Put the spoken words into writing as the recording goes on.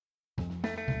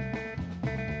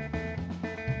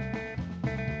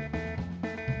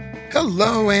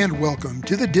Hello and welcome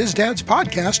to the Diz Dads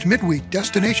Podcast Midweek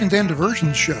Destinations and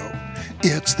Diversions Show.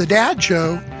 It's the Dad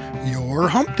Show, your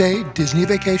hump day Disney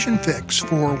vacation fix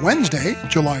for Wednesday,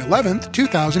 July 11th,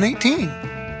 2018.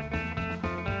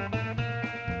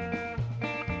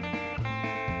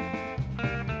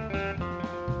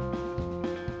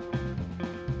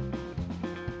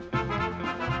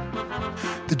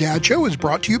 The Dad Show is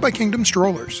brought to you by Kingdom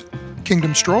Strollers.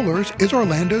 Kingdom Strollers is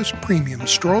Orlando's premium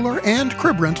stroller and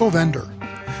crib rental vendor.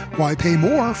 Why pay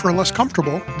more for a less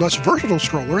comfortable, less versatile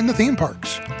stroller in the theme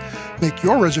parks? Make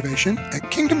your reservation at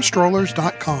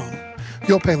kingdomstrollers.com.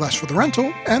 You'll pay less for the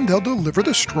rental, and they'll deliver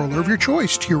the stroller of your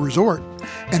choice to your resort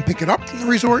and pick it up from the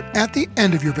resort at the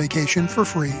end of your vacation for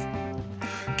free.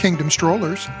 Kingdom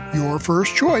Strollers, your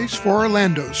first choice for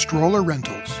Orlando's stroller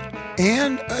rentals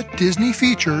and a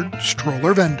Disney-featured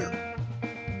stroller vendor.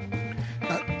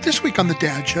 This week on the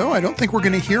Dad Show, I don't think we're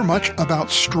going to hear much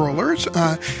about strollers.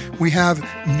 We have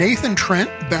Nathan Trent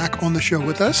back on the show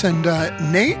with us. And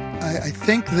Nate, I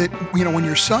think that, when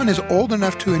your son is old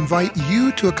enough to invite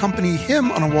you to accompany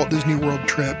him on a Walt Disney World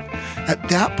trip, at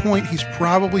that point, he's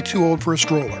probably too old for a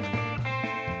stroller.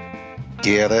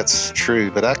 Yeah, that's true,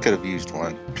 but I could have used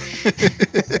one.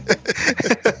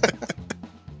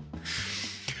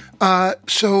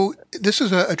 So this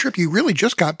is a trip you really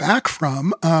just got back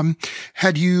from.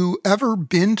 Had you ever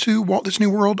been to Walt Disney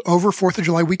World over 4th of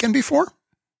July weekend before?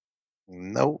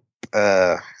 Nope.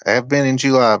 I have been in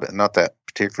July, but not that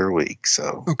particular week.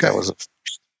 So okay. That was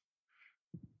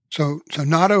So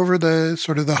not over the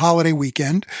sort of the holiday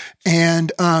weekend.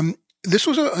 And this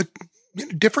was a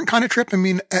different kind of trip. I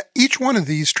mean, each one of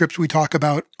these trips we talk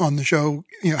about on the show,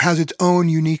 has its own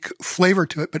unique flavor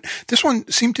to it. But this one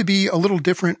seemed to be a little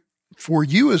different for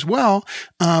you as well,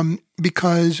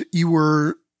 because you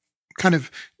were kind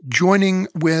of joining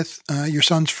with your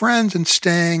son's friends and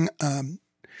staying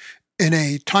in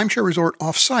a timeshare resort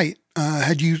off-site.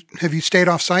 Have you stayed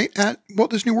off-site at Walt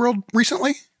Disney World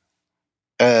recently?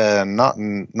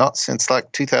 Not since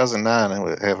like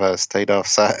 2009 have I stayed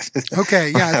off-site.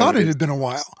 Okay, yeah, I thought it had been a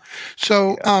while.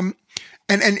 So, yeah.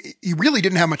 And you really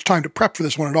didn't have much time to prep for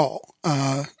this one at all.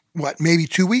 Maybe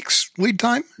 2 weeks lead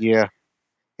time? Yeah.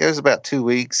 It was about 2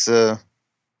 weeks.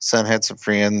 Son had some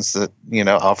friends that,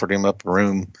 offered him up a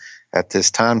room at this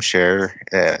timeshare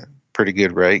at a pretty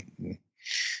good rate. And,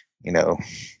 it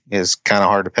was kind of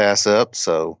hard to pass up.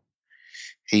 So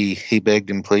he begged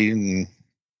and pleaded, and,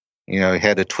 he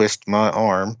had to twist my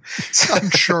arm. I'm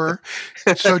sure.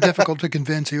 It's so difficult to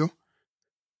convince you.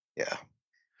 Yeah.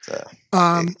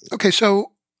 Okay.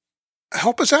 So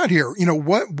help us out here.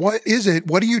 What is it?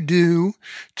 What do you do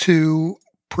to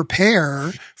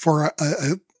prepare for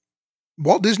a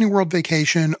Walt Disney World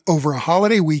vacation over a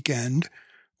holiday weekend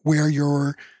where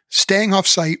you're staying off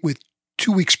site with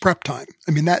 2 weeks prep time?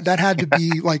 I mean, that had to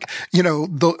be like,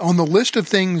 on the list of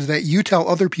things that you tell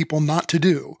other people not to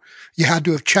do, you had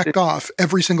to have checked off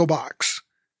every single box.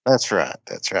 That's right.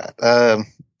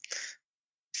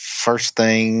 First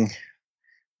thing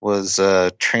was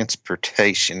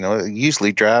transportation. I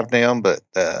usually drive down, but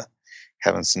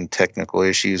having some technical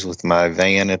issues with my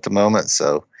van at the moment,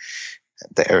 so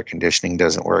the air conditioning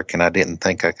doesn't work, and I didn't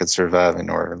think I could survive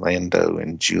in Orlando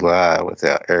in July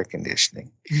without air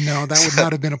conditioning. No, that would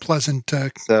not have been a pleasant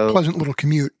little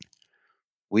commute.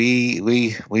 We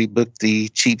booked the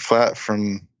cheap flight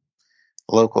from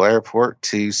local airport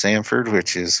to Sanford,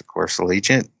 which is of course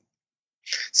Allegiant.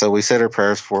 So we said our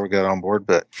prayers before we got on board,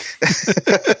 but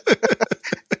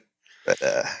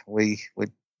we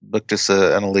booked us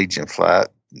an Allegiant flight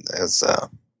as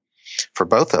for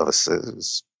both of us. It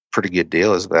was a pretty good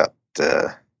deal. It was about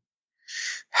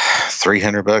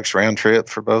 $300 round trip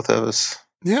for both of us.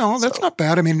 Yeah, well, that's not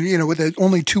bad. I mean, with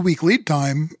only 2 week lead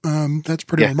time, that's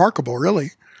pretty remarkable,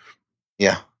 really.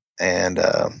 Yeah, and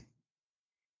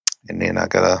then I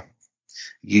got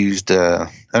used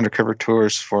undercover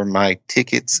tours for my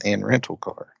tickets and rental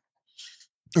car.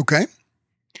 Okay.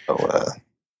 So,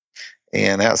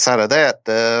 and outside of that,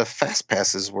 fast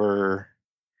passes were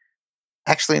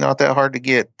actually not that hard to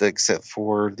get, except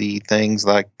for the things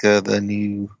like the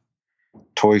new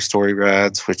Toy Story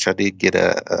rides, which I did get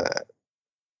a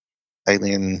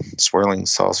alien swirling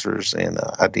saucers, and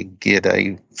I did get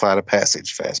a Flight of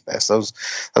Passage fast pass.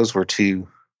 Those were two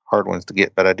hard ones to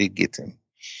get, but I did get them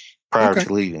prior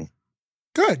to leaving.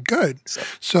 Good.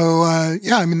 So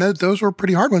I mean, those were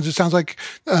pretty hard ones. It sounds like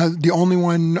the only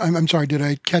one, I'm sorry, did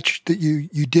I catch that you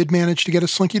did manage to get a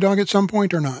Slinky Dog at some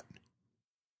point or not?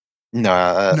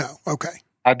 No. No. Okay.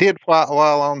 I did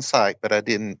while on site, but I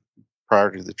didn't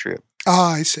prior to the trip.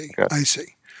 Ah, I see.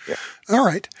 Yeah. All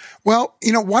right. Well,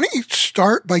 why don't you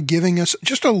start by giving us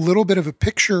just a little bit of a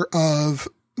picture of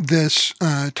this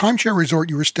timeshare resort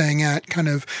you were staying at, kind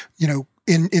of,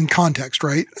 in context,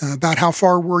 right? About how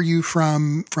far were you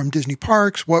from Disney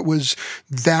parks? What was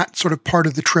that sort of part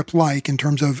of the trip like in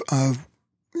terms of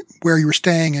where you were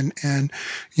staying and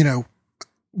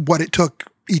what it took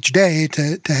each day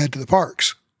to head to the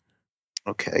parks?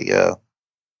 Okay.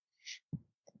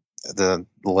 The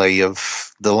lay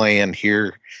of the land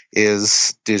here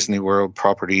is Disney World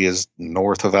property is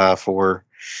north of I-4.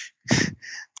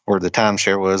 Where the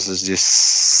timeshare was is just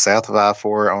south of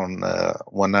I-4 on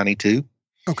 192.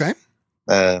 Okay.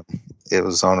 It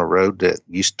was on a road that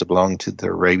used to belong to the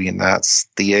Arabian Nights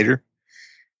Theater,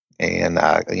 and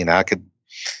I could,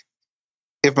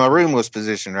 if my room was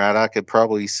positioned right, I could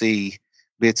probably see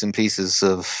bits and pieces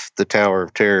of the Tower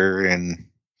of Terror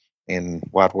and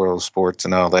Wide World of Sports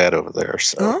and all that over there.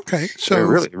 So okay, so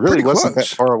it really wasn't close.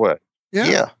 that far away.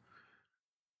 Yeah.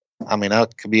 I mean, I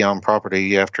could be on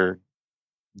property after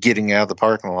getting out of the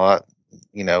parking lot,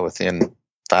 within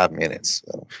 5 minutes.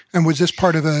 So. And was this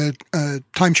part of a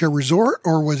timeshare resort,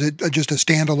 or was it just a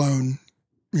standalone,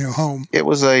 home? It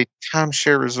was a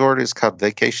timeshare resort. It's called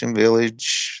Vacation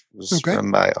Village. It was run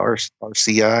by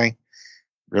RCI.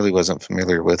 Really wasn't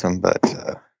familiar with them, but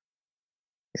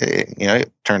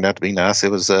it turned out to be nice.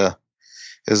 It was a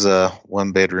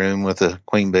 1-bedroom with a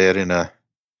queen bed and a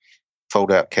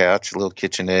fold-out couch, a little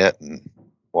kitchenette, and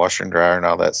washer and dryer and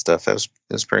all that stuff. It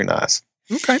was pretty nice.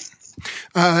 Okay.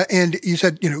 And you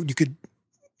said, you could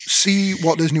see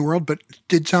Walt Disney World, but it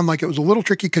did sound like it was a little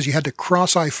tricky because you had to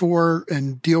cross I-4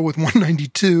 and deal with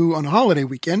 192 on a holiday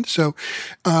weekend. So,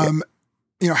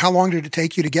 how long did it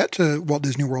take you to get to Walt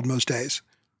Disney World most days?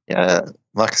 Yeah,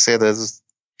 like I said, there's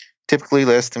typically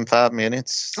less than 5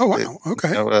 minutes. Oh, wow.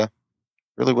 Okay.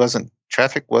 Really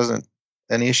traffic wasn't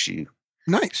an issue.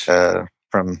 Nice.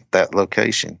 From that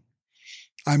location.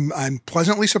 I'm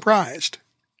pleasantly surprised.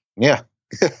 Yeah.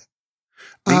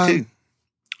 Me too.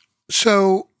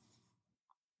 So,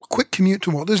 quick commute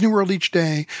to Walt Disney World each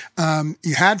day.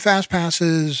 You had fast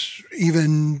passes,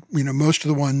 even, most of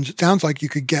the ones. It sounds like you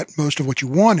could get most of what you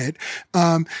wanted.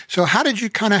 So how did you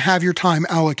kind of have your time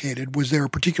allocated? Was there a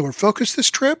particular focus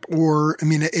this trip? Or,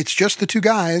 it's just the two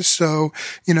guys. So,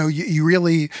 you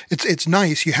really, it's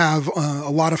nice. You have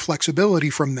a lot of flexibility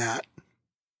from that.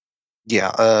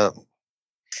 Yeah.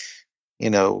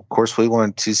 Of course, we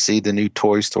wanted to see the new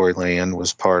Toy Story Land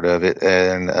was part of it.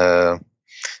 And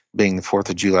being the 4th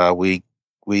of July week,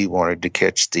 we wanted to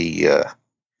catch the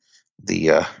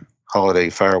holiday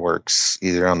fireworks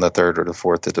either on the 3rd or the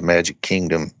 4th at the Magic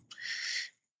Kingdom.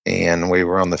 And we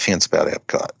were on the fence about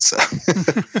Epcot. So.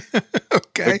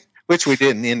 Okay. Which we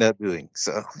didn't end up doing.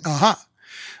 So. Uh-huh.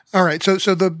 All right. So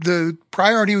the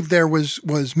priority there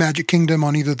was Magic Kingdom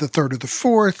on either the 3rd or the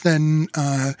 4th, and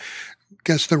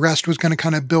guess the rest was going to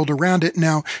kind of build around it.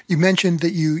 Now, you mentioned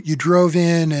that you drove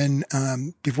in,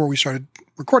 and before we started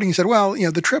recording, you said, well,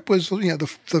 the trip was the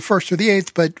 1st or the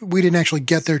 8th, but we didn't actually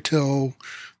get there till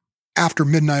after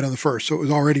midnight on the 1st, so it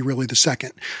was already really the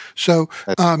 2nd. So,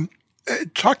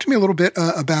 talk to me a little bit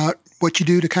about what you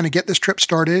do to kind of get this trip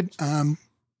started.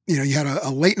 You had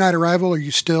a late night arrival. Are you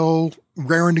still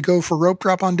raring to go for rope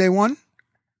drop on day one?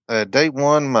 Day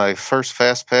one, my first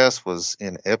fast pass was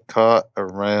in Epcot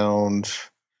around,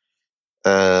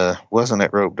 wasn't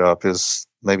at rope drop, it was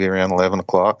maybe around 11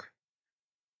 o'clock.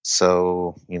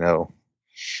 So, it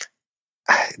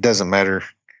doesn't matter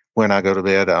when I go to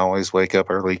bed. I always wake up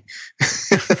early.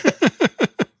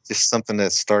 Just something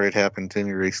that started happening to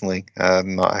me recently.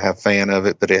 I'm not a fan of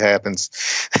it, but it happens.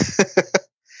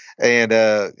 And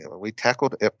we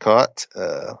tackled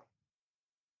Epcot.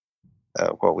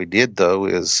 What we did, though,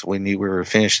 is we knew we were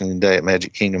finishing the day at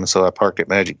Magic Kingdom, so I parked at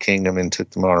Magic Kingdom and took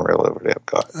the monorail over to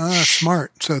Epcot. Ah,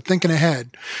 smart. So thinking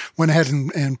ahead, went ahead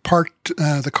and parked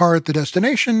the car at the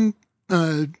destination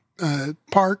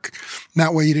park.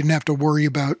 That way you didn't have to worry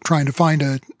about trying to find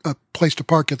a place to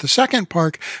park at the second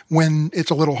park when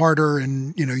it's a little harder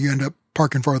and, you end up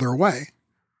parking farther away.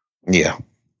 Yeah.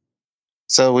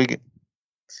 So we did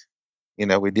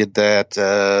that.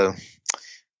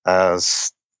 I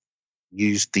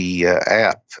used the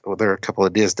app. Well, there are a couple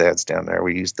of DizDads down there.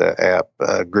 We used the app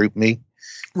GroupMe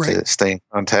to stay in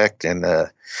contact, and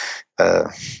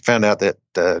found out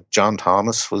that John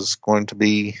Thomas was going to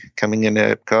be coming into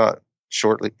Epcot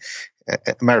shortly.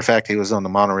 As a matter of fact, he was on the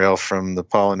monorail from the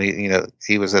Polynesian.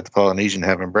 He was at the Polynesian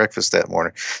having breakfast that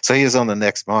morning, so he was on the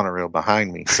next monorail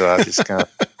behind me. So I just kind of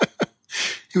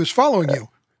he was following you.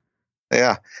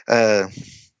 Yeah.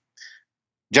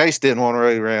 Jace didn't want to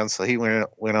ride around, so he went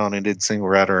on and did single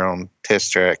rider on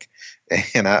Test Track.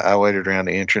 and I waited around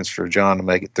the entrance for John to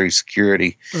make it through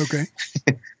security. Okay.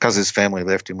 Because his family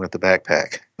left him with the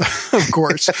backpack. Of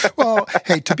course. Well,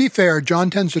 hey, to be fair, John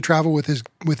tends to travel with his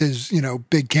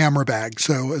big camera bag.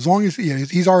 So as long as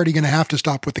he's already going to have to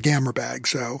stop with the camera bag.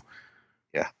 So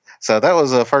yeah. So that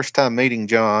was a first time meeting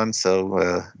John.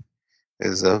 So it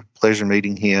was a pleasure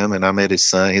meeting him, and I met his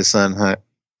son. His son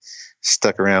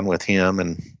stuck around with him,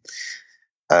 and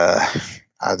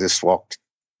I just walked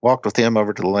with him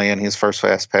over to the land. His first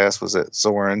fast pass was at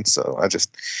Soarin', so I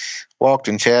just walked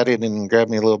and chatted and grabbed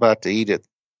me a little bite to eat at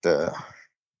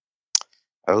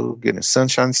oh goodness,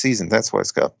 Sunshine Season. That's what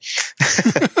it's called.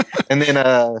 And then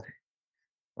I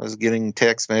was getting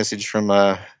text message from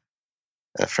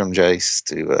Jace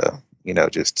to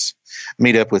just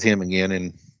meet up with him again.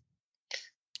 And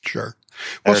sure.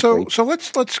 Well, so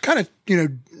let's kind of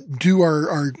do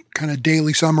our kind of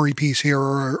daily summary piece here,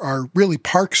 or our really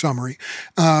park summary.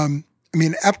 I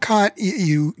mean, Epcot,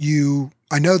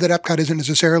 I know that Epcot isn't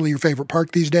necessarily your favorite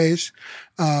park these days.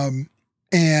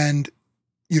 And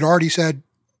you'd already said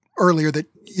earlier that,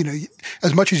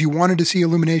 as much as you wanted to see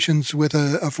Illuminations with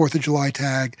a 4th of July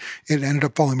tag, it ended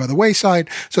up falling by the wayside.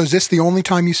 So is this the only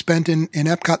time you spent in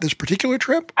Epcot this particular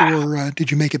trip, or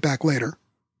did you make it back later?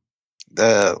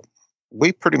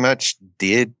 We pretty much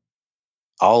did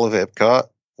all of Epcot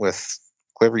with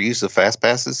clever use of fast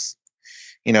passes.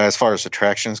 As far as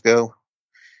attractions go,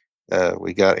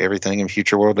 we got everything in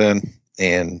Future World done,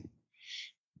 and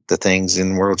the things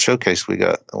in World Showcase we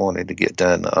wanted to get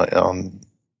done on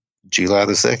July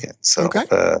the 2nd. So, okay.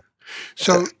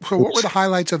 So what were the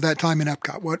highlights of that time in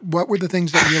Epcot? What were the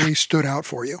things that really stood out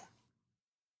for you?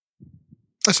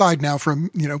 Aside now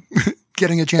from,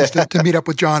 getting a chance to meet up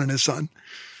with John and his son.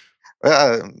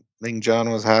 Well, I think John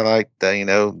was highlight,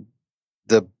 the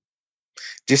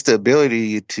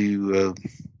ability to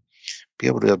be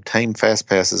able to obtain fast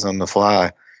passes on the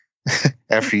fly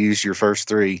after you use your first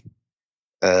 3.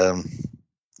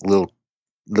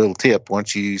 Little tip: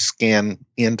 once you scan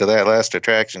into that last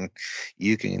attraction,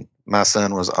 my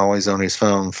son was always on his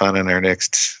phone finding our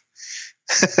next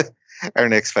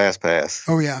fast pass.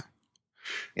 Oh yeah.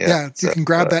 You can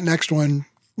grab that next one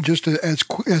just as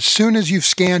soon as you've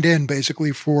scanned in,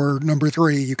 basically, for number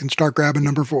 3. You can start grabbing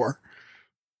number 4.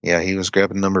 Yeah, he was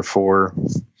grabbing number 4,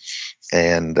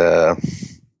 and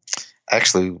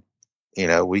actually,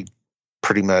 we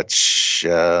pretty much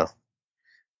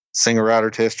single rider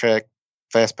test track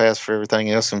fast pass for everything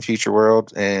else in Future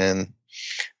World, and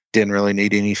didn't really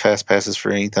need any fast passes for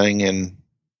anything in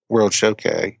World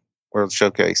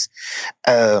Showcase.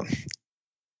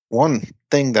 One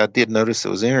thing that I did notice that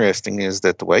was interesting is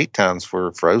that the wait times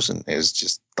for Frozen is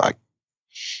just like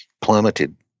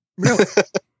plummeted. Really?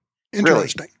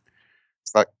 Interesting. Really.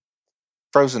 It's like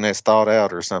Frozen has thawed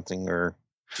out or something, or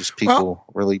just people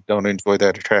really don't enjoy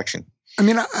that attraction. I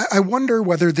mean, I wonder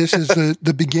whether this is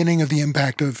the beginning of the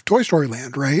impact of Toy Story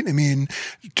Land, right? I mean,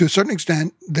 to a certain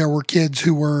extent, there were kids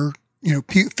who were,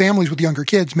 families with younger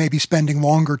kids maybe spending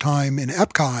longer time in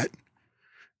Epcot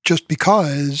just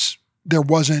because there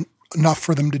wasn't enough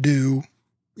for them to do,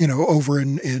 over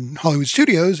in Hollywood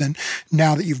Studios. And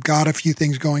now that you've got a few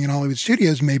things going in Hollywood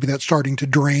Studios, maybe that's starting to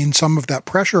drain some of that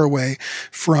pressure away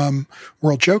from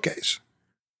World Showcase.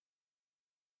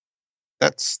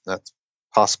 That's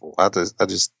possible. It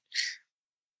just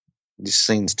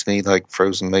seems to me like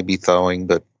Frozen may be thawing,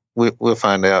 but we'll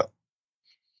find out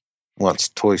once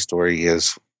Toy Story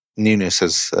newness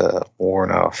has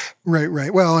worn off.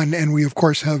 Right. Well, and we of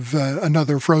course have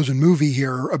another Frozen movie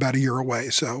here about a year away.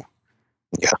 So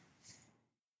yeah.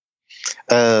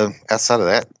 Outside of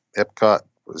that, Epcot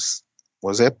was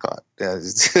Epcot.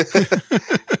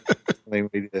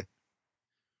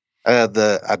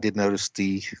 I did notice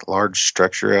the large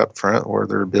structure out front where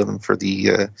they're building for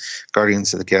the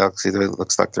Guardians of the Galaxy. It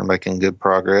looks like they're making good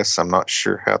progress. I'm not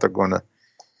sure how they're going to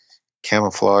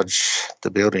camouflage the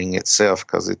building itself,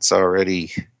 because it's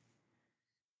already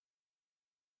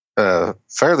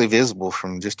fairly visible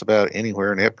from just about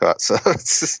anywhere in Epcot. So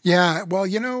yeah, well,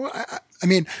 I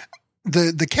mean,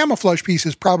 the camouflage piece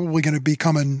is probably going to be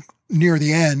coming near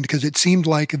the end, because it seemed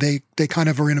like they kind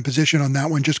of are in a position on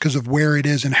that one just because of where it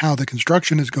is and how the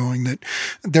construction is going, that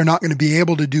they're not going to be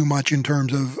able to do much in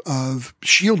terms of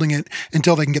shielding it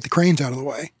until they can get the cranes out of the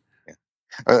way.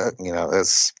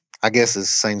 I guess it's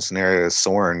the same scenario as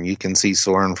Soarin'. You can see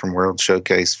Soarin' from World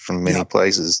Showcase from many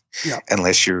places,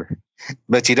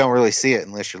 but you don't really see it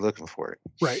unless you're looking for it.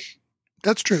 Right.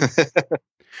 That's true.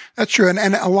 That's true. And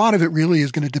a lot of it really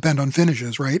is going to depend on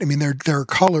finishes, right? I mean, there are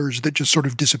colors that just sort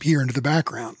of disappear into the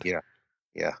background. Yeah.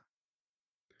 Yeah.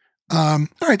 All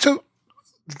right. So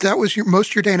that was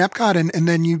most of your day in Epcot, and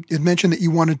then you had mentioned that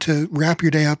you wanted to wrap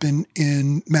your day up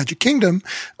in Magic Kingdom.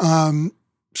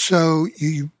 So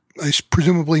you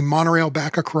presumably monorail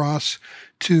back across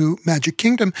to Magic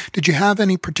Kingdom. Did you have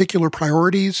any particular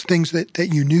priorities, things that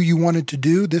you knew you wanted to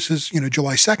do? This is,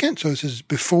 July 2nd. So this is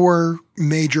before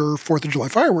major 4th of July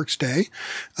fireworks day.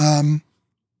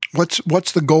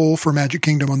 What's the goal for Magic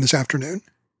Kingdom on this afternoon?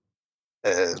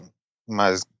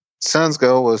 My son's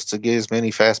goal was to get as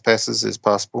many fast passes as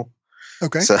possible.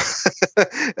 Okay. So,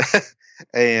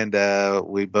 and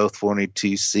we both wanted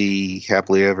to see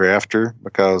Happily Ever After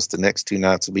because the next 2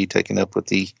 nights will be taken up with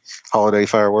the holiday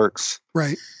fireworks.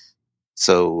 Right.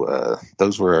 So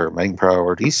those were our main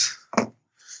priorities.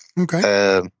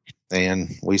 Okay.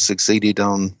 And we succeeded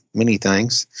on many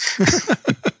things.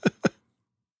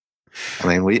 I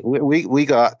mean, we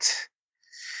got.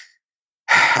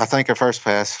 I think our first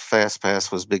fast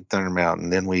pass was Big Thunder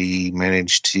Mountain. Then we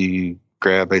managed to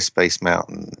grab a Space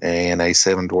Mountain and a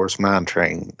Seven Dwarfs Mine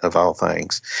Train, of all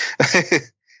things.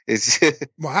 It's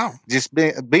wow. Just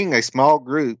being a small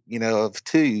group, of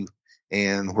 2,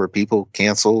 and where people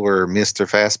cancel or miss their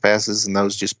fast passes, and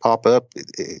those just pop up.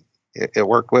 It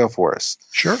worked well for us.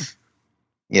 Sure.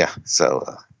 Yeah.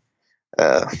 So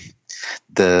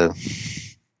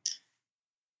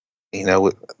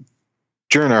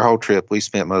during our whole trip, we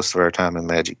spent most of our time in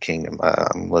Magic Kingdom.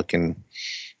 I'm looking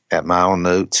at my own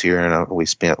notes here, and we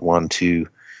spent 1, 2,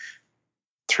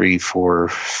 3, 4,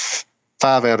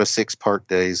 5 out of 6 park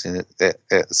days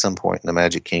at some point in the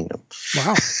Magic Kingdom.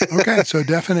 Wow. Okay. So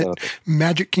definite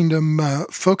Magic Kingdom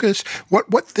focus.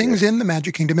 What things in the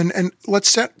Magic Kingdom, and let's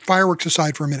set fireworks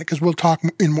aside for a minute because we'll talk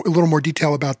in a little more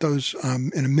detail about those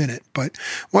in a minute. But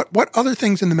what other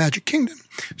things in the Magic Kingdom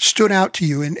stood out to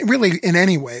you, and really in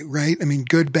any way, right? I mean,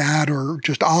 good, bad, or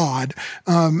just odd,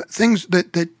 things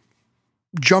that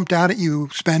jumped out at you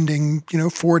spending,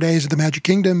 4 days at the Magic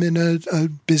Kingdom in a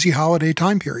busy holiday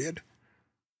time period?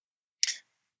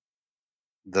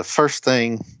 The first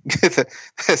thing that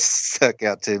stuck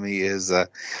out to me is I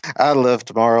love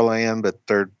Tomorrowland, but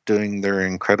they're doing their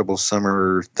incredible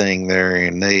summer thing there,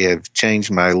 and they have changed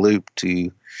my loop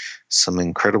to some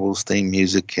Incredibles theme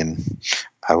music, and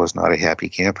I was not a happy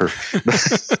camper.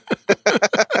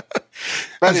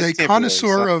 As a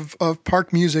connoisseur of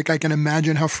park music, I can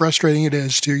imagine how frustrating it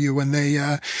is to you when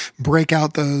they break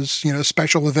out those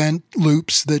special event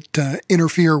loops that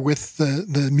interfere with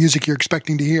the music you're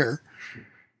expecting to hear.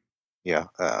 Yeah,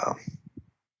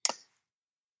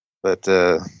 but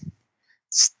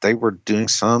they were doing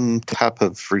some type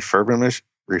of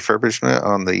refurbishment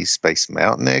on the Space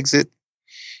Mountain exit.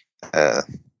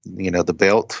 The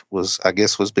belt was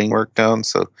being worked on,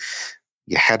 so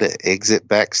you had to exit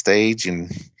backstage,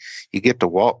 and you get to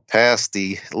walk past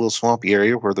the little swampy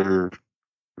area where they're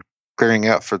clearing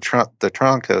out for the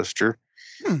Tron coaster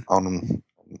on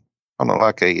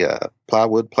like a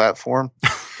plywood platform.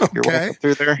 Okay. You're walking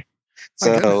through there.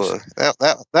 So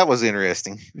that was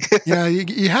interesting. Yeah,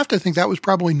 you have to think that was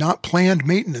probably not planned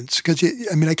maintenance because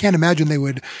I can't imagine they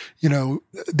would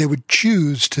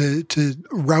choose to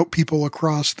route people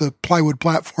across the plywood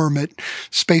platform at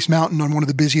Space Mountain on one of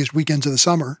the busiest weekends of the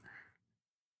summer.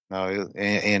 No,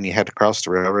 and you had to cross the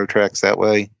railroad tracks that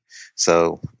way.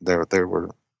 So there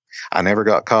were. I never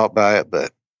got caught by it,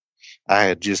 but I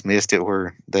had just missed it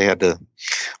where they had to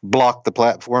block the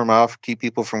platform off, keep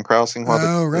people from crossing while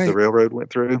the railroad went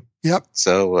through. Yep.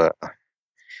 So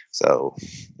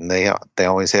they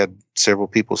always had several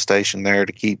people stationed there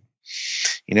to keep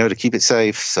it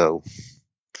safe. So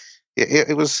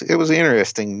it was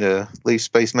interesting to leave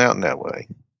Space Mountain that way.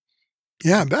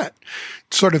 Yeah, I bet.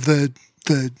 Sort of the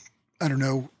I don't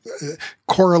know,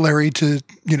 corollary to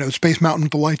Space Mountain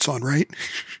with the lights on, right?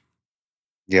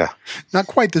 Yeah. Not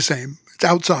quite the same. It's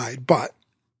outside, but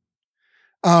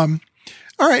all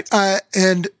right.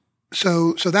 And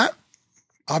so that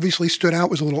obviously stood out,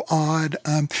 was a little odd.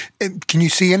 Can you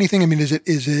see anything? I mean, is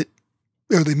it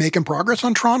are they making progress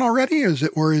on Tron already? Is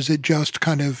it just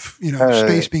kind of,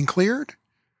 space being cleared?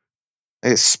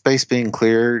 It's space being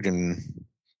cleared and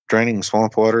draining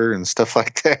swamp water and stuff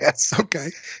like that. So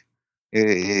okay.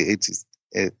 It's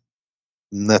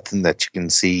nothing that you can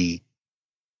see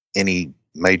any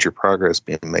major progress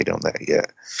being made on that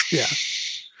yet. Yeah.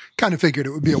 Kind of figured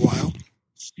it would be a while.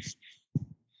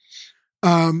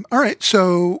 All right.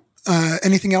 So,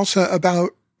 anything else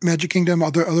about Magic Kingdom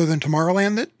other than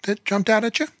Tomorrowland that jumped out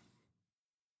at you?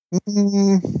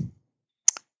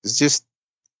 It's just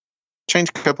change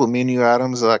a couple of menu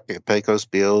items like Pecos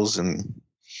bills and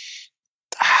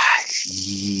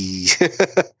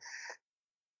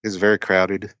it's very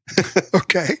crowded.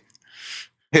 Okay.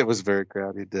 It was very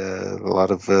crowded. A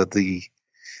lot of the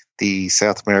the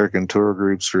South American tour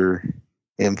groups were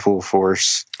in full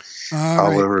force all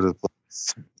right. over the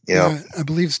place. Yeah, I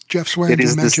believe Jeff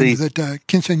Swearingen mentioned that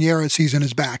Quinceañera season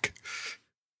is back.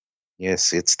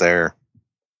 Yes, it's there.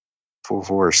 Full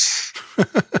force.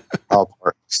 All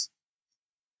parts.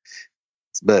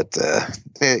 But,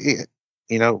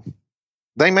 you know,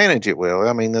 they manage it well.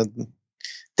 I mean, it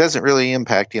doesn't really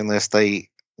impact you unless they,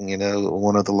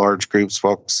 one of the large groups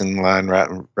walks in line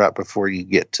right before you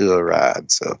get to a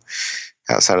ride. So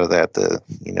outside of that, the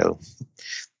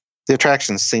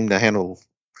attractions seem to handle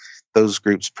those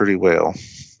groups pretty well.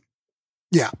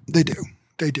 Yeah, they do.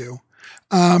 They do.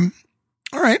 All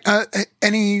right.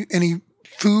 Any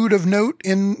food of note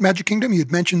in Magic Kingdom?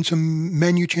 You'd mentioned some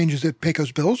menu changes at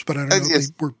Pecos Bills, but I don't know if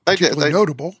they were particularly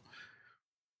notable.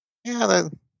 Yeah,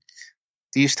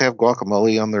 they used to have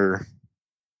guacamole on their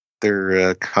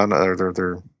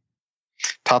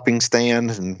topping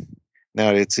stand, and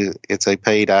now it's a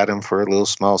paid item for a little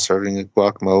small serving of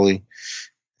guacamole.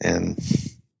 And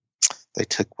they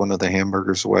took one of the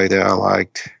hamburgers away that I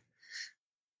liked.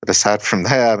 But aside from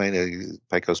that, I mean,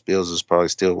 Pecos Bills is probably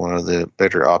still one of the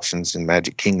better options in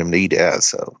Magic Kingdom to eat at.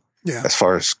 So, yeah, as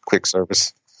far as quick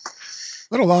service.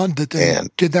 A little odd that they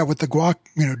did that with the guac,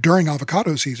 during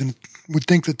avocado season. Would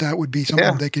think that would be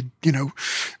something they could,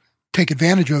 take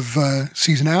advantage of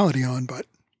seasonality on, but.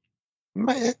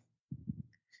 I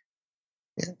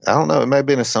don't know. It may have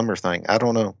been a summer thing. I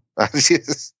don't know.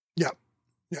 Yeah.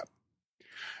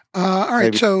 All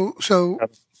right. Maybe. So.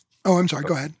 Oh, I'm sorry.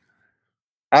 Go ahead.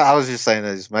 I was just saying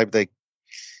that maybe they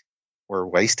were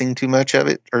wasting too much of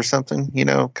it or something,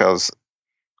 because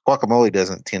guacamole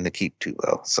doesn't tend to keep too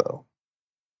well. So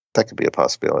that could be a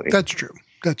possibility. That's true.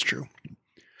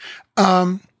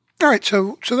 All right.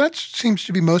 So that seems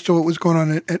to be most of what was going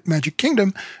on at Magic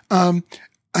Kingdom.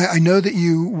 I know that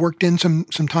you worked in some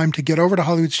time to get over to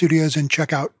Hollywood Studios and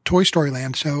check out Toy Story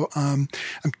Land. So I'm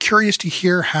curious to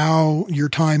hear how your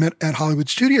time at Hollywood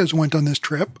Studios went on this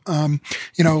trip. I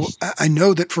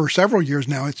know that for several years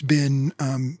now it's been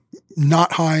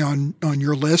not high on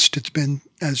your list. It's been,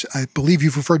 as I believe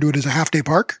you've referred to it, as a half-day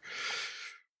park.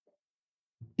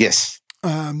 Yes.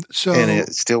 And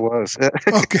it still was.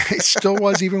 Okay, still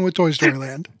was even with Toy Story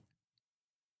Land.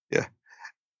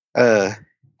 Yeah.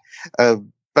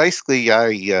 Basically,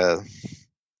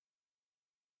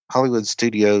 Hollywood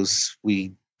Studios,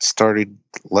 we started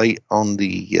late on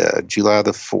the July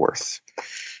the 4th,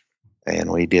 and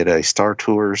we did a Star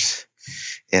Tours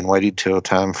and waited till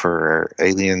time for our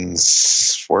Aliens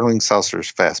Swirling Saucers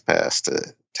Fast Pass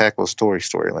to tackle Toy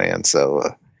Story Land.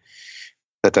 So,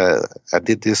 but I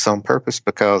did this on purpose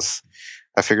because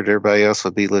I figured everybody else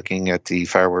would be looking at the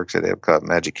fireworks at Epcot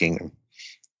Magic Kingdom.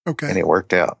 Okay. And it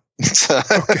worked out.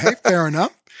 Okay, fair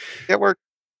enough. It worked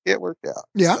out.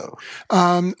 Yeah.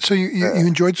 So you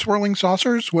enjoyed Swirling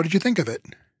Saucers. What did you think of it?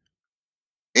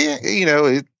 Yeah,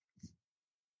 it's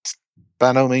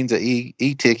by no means an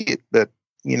e-ticket, but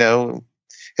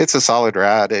it's a solid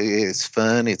ride. It's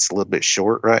fun. It's a little bit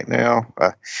short right now.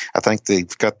 I think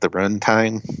they've got the run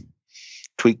time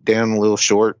tweaked down a little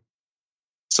short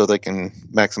so they can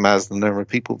maximize the number of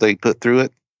people they put through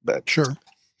it. But sure.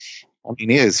 I mean,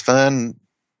 it is fun.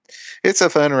 It's a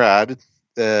fun ride.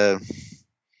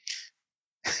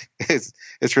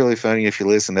 It's really funny if you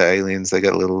listen to Aliens. They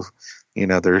got a little,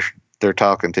 they're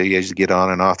talking to you as you get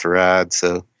on and off the ride.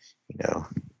 So,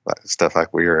 stuff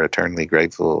like we are eternally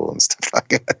grateful and stuff like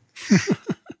that.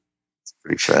 It's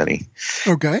pretty funny.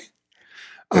 Okay.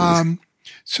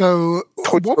 So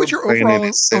what was your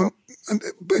overall?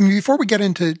 Before we get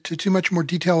into too much more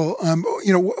detail,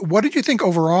 what did you think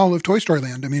overall of Toy Story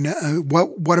Land? I mean,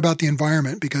 what about the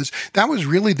environment? Because that was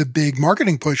really the big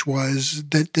marketing push, was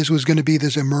that this was going to be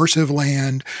this immersive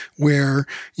land where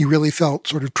you really felt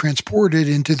sort of transported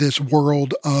into this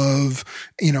world of,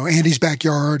 Andy's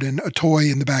backyard and a toy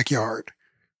in the backyard.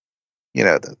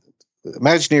 The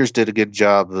Imagineers did a good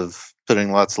job of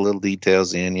putting lots of little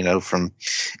details in, from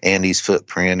Andy's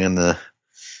footprint in the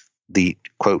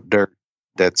quote dirt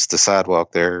that's the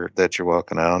sidewalk there that you're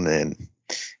walking on, and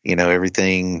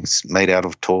everything's made out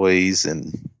of toys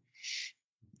and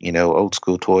old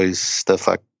school toys, stuff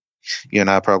like you and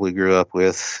I probably grew up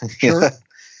with. Sure.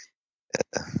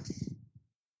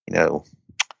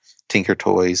 Tinker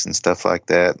toys and stuff like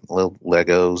that, little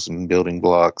Legos and building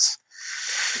blocks.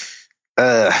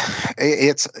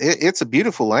 It's a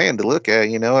beautiful land to look at.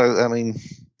 I mean,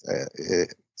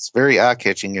 it's very eye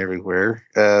catching everywhere.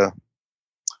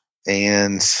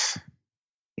 And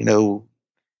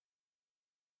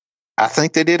I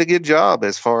think they did a good job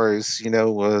as far as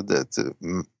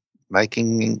the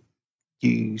making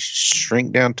you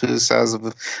shrink down to the size of,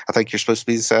 I think you're supposed to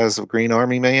be the size of a Green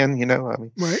Army man, I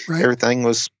mean, right. Everything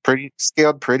was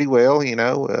scaled pretty well,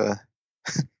 it's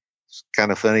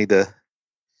kind of funny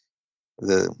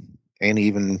Andy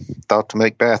even thought to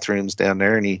make bathrooms down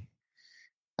there, and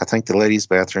I think the ladies'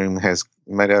 bathroom has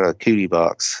made out of a cootie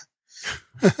box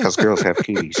because girls have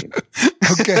cooties.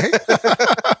 Okay.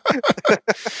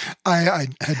 I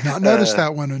had not noticed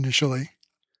that one initially.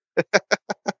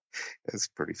 That's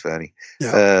pretty funny.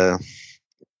 Yeah.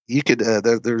 You could,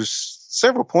 there's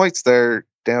several points there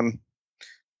down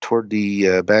toward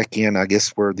the back end, I guess,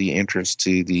 where the entrance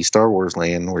to the Star Wars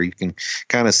land, where you can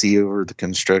kind of see over the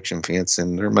construction fence,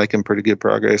 and they're making pretty good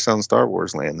progress on Star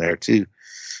Wars land there too.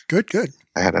 Good.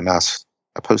 I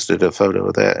posted a photo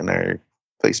of that in our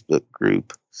Facebook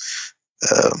group.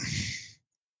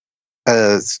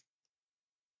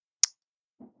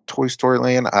 Toy Story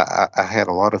Land, I had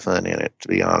a lot of fun in it, to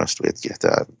be honest with you.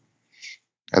 I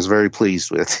was very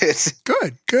pleased with it.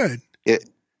 Good. It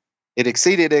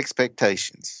exceeded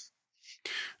expectations.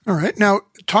 All right. Now,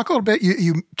 talk a little bit.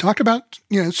 You talked about,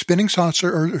 spinning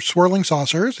saucer or swirling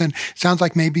saucers, and it sounds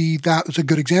like maybe that was a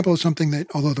good example of something that,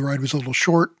 although the ride was a little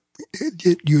short,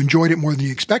 you enjoyed it more than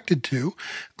you expected to.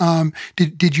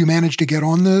 Did you manage to get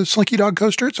on the Slinky Dog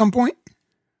coaster at some point?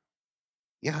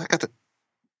 Yeah, I got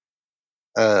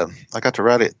to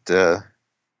ride it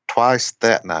twice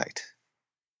that night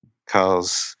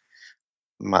because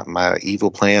my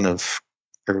evil plan of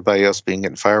everybody else being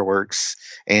getting fireworks,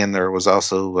 and there was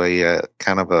also a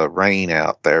kind of a rain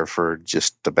out there for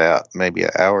just about maybe an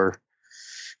hour.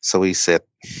 So we sat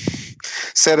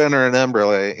under an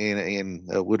umbrella in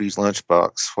Woody's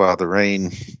lunchbox while the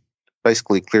rain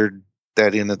basically cleared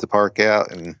that end of the park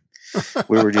out, and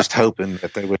we were just hoping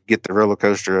that they would get the roller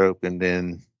coaster opened,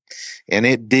 and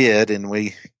it did, and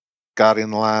we got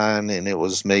in line, and it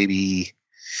was maybe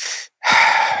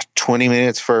 20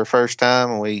 minutes for our first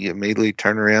time, and we immediately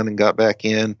turned around and got back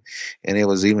in, and it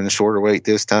was even a shorter wait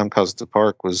this time because the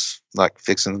park was like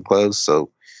fixing to close. So,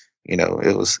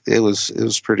 it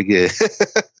was pretty good.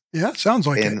 Yeah, sounds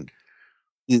like it.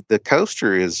 The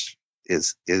coaster is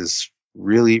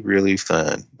really, really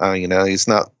fun. It's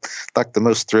not like the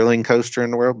most thrilling coaster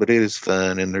in the world, but it is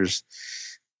fun, and there's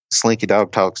Slinky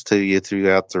Dog talks to you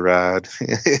throughout the ride.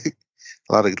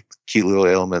 A lot of cute little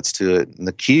elements to it, and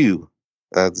the queue.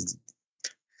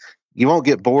 You won't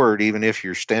get bored even if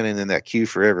you're standing in that queue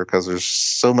forever because there's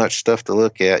so much stuff to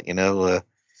look at.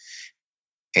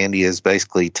 Andy has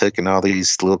basically taken all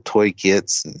these little toy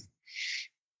kits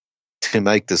to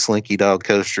make the Slinky Dog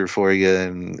coaster for you,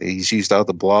 and he's used all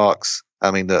the blocks.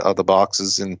 I mean, all the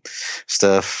boxes and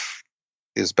stuff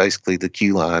is basically the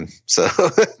queue line. So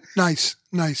nice.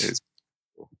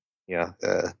 Yeah,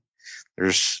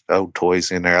 there's old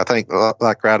toys in there. I think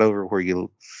like right over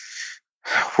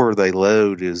where they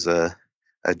load is a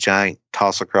giant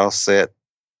toss across set,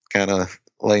 kind of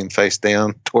laying face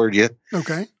down toward you.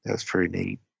 Okay. That's pretty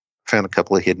neat. Found a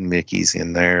couple of hidden Mickeys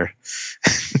in there.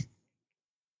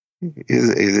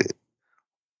 The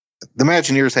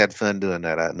Imagineers had fun doing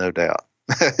that, no doubt.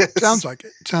 Sounds like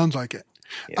it.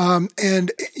 Yeah.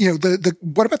 And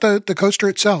what about the coaster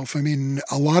itself? I mean,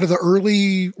 a lot of the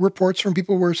early reports from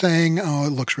people were saying, "Oh,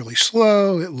 it looks really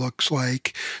slow. It looks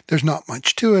like there's not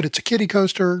much to it. It's a kiddie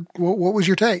coaster." What was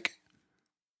your take?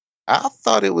 I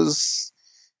thought it was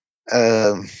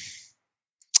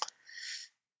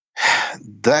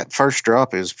that first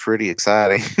drop is pretty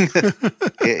exciting.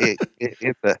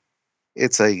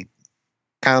 It's a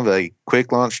kind of a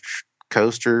quick launch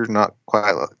coaster, not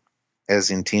quite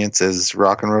as intense as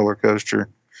Rock and Roller Coaster,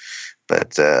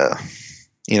 but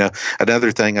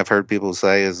another thing I've heard people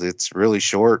say is it's really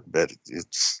short, but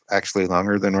it's actually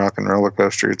longer than Rock and Roller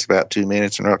Coaster. It's about 2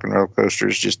 minutes, and Rock and Roller Coaster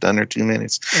is just under 2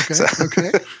 minutes.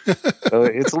 Okay. So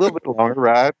it's a little bit longer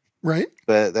ride, right?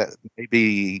 But that may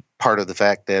be part of the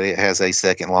fact that it has a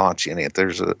second launch in it.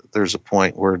 There's a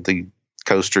point where the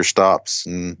coaster stops,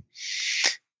 and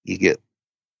you get.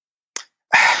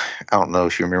 I don't know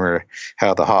if you remember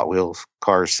how the Hot Wheels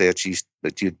car sets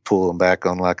but you'd pull them back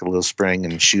on like a little spring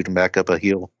and shoot them back up a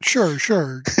hill.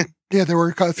 Sure. Yeah, there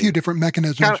were a few different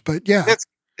mechanisms, but yeah,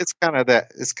 it's kind of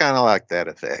that. It's kind of like that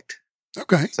effect.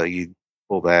 Okay. So you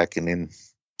pull back and then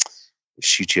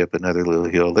shoot you up another little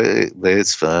hill.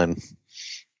 It's fun.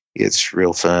 It's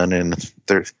real fun, and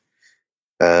there's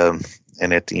and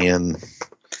at the end,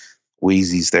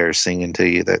 Wheezy's there singing to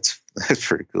you. That's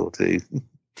pretty cool too.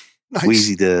 Nice.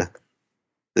 Wheezy, the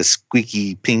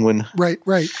squeaky penguin. Right.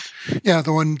 Yeah,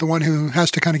 the one who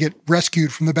has to kind of get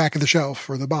rescued from the back of the shelf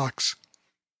or the box.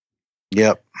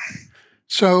 Yep.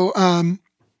 So,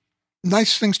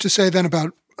 nice things to say then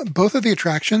about both of the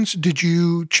attractions, did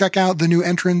you check out the new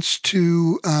entrance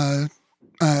to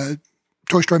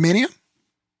Toy Story Mania?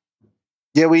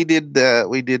 Yeah, we did.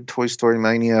 We did Toy Story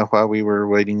Mania while we were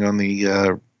waiting on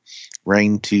the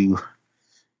rain to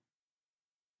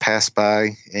pass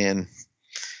by, and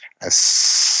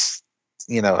it's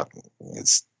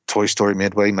Toy Story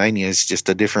Midway Mania. It's just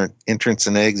a different entrance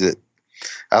and exit.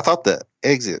 I thought the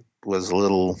exit was a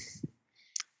little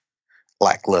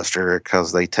lackluster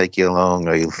because they take you along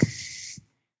it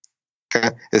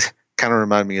kind of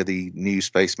reminded me of the new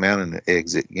Space Mountain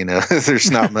exit. There's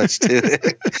not much to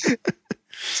it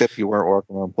except you weren't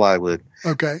walking on plywood.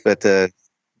 Okay. But the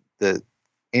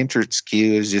entrance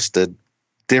queue is just a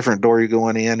different door you're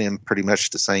going in, and pretty much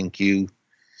the same queue,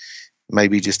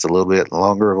 maybe just a little bit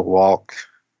longer of a walk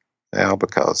now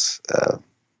because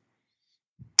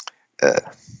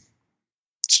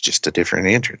it's just a different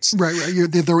entrance. Right.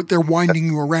 They're winding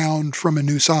you around from a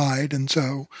new side, and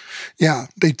so yeah,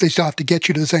 they still have to get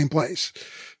you to the same place.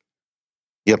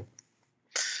 Yep.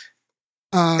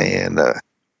 And are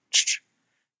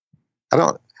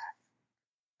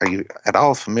you at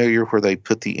all familiar where they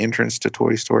put the entrance to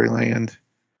Toy Story Land?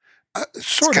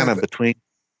 It's kind of between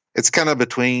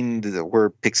where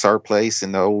Pixar Place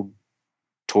and the old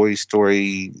Toy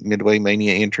Story Midway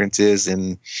Mania entrance is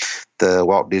in the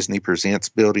Walt Disney Presents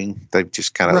building. They've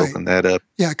just kind of opened that up.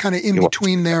 Yeah, kind of in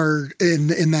between there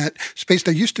in that space.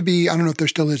 There used to be, I don't know if there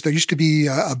still is, there used to be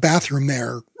a bathroom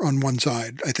there on one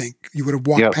side, I think. You would have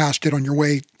walked past it on your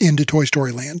way into Toy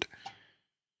Story Land.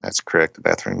 That's correct. The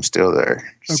bathroom's still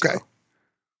there. Okay.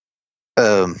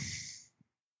 So,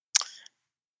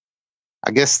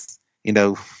 I guess,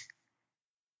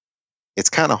 it's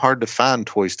kind of hard to find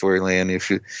Toy Story Land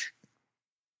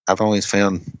I've always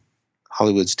found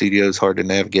Hollywood Studios hard to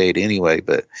navigate anyway,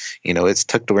 but it's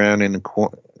tucked around in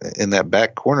that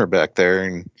back corner back there,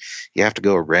 and you have to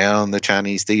go around the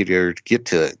Chinese theater to get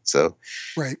to it. So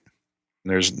right.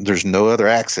 There's no other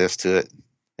access to it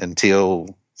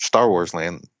until Star Wars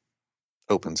Land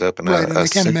opens up. And I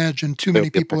can't imagine too many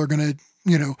people are going to,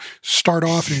 start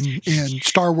off in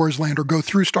Star Wars Land or go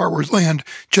through Star Wars Land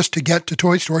just to get to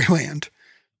Toy Story Land.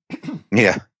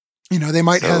 Yeah. They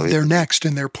might have their next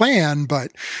in their plan,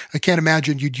 but I can't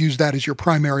imagine you'd use that as your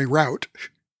primary route.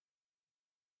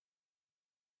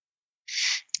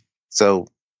 So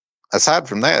aside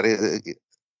from that, it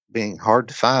being hard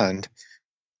to find,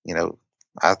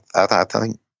 I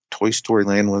think Toy Story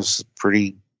Land was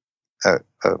pretty a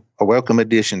welcome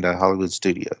addition to Hollywood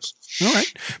Studios. All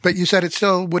right. But you said it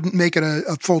still wouldn't make it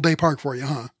a full day park for you,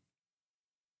 huh?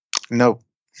 No.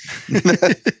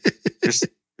 There's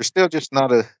still just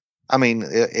not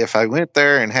if I went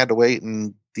there and had to wait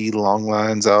in the long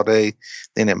lines all day,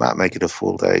 then it might make it a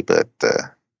full day. But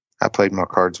I played my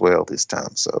cards well this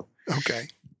time. So okay.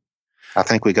 I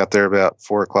think we got there about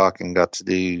 4:00 and got to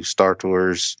do Star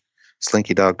Tours,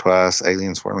 Slinky Dog twice,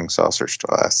 Alien Swarming Saucers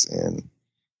twice, and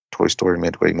Toy Story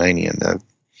Midway Mania. And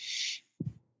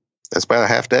that's about a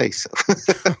half day. So.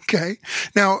 Okay.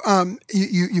 Now,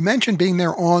 you mentioned being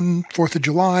there on 4th of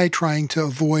July, trying to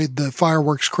avoid the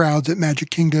fireworks crowds at Magic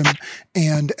Kingdom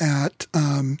and at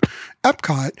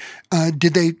Epcot.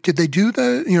 Did they do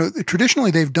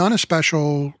traditionally they've done a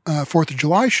special 4th of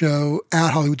July show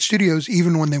at Hollywood Studios,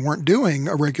 even when they weren't doing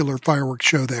a regular fireworks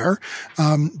show there.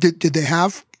 Did they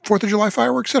have 4th of July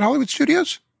fireworks at Hollywood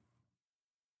Studios?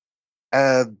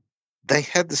 They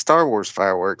had the Star Wars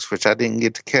fireworks, which I didn't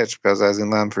get to catch because I was in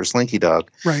line for Slinky Dog.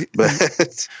 Right.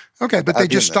 But okay, but they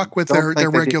just stuck with their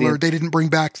regular. They didn't bring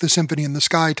back the Symphony in the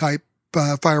Sky type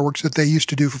fireworks that they used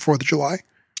to do for 4th of July.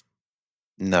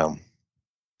 No,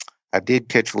 I did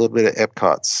catch a little bit of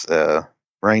Epcot's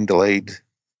rain delayed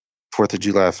 4th of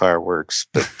July fireworks,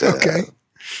 but okay,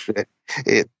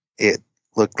 it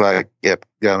looked like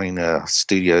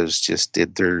Studios just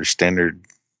did their standard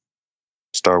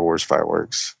Star Wars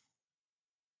fireworks.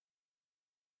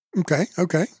 Okay.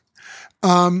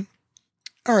 All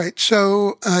right.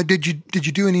 So, did you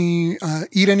do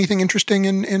eat anything interesting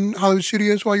in Hollywood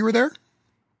Studios while you were there?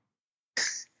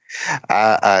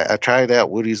 I tried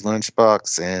out Woody's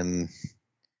Lunchbox, and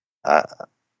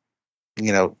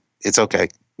it's okay.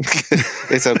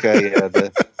 It's okay.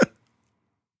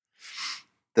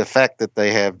 The fact that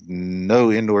they have no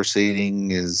indoor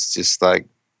seating is just like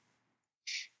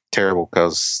terrible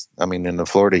because in the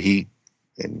Florida heat,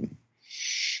 and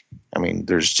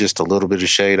there's just a little bit of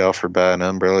shade offered by an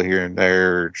umbrella here and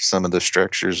there, or some of the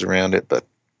structures around it, but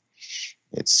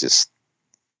it's just,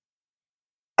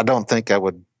 I don't think I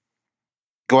would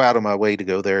go out of my way to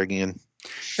go there again.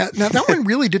 Yeah, now that one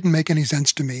really didn't make any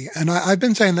sense to me, and I've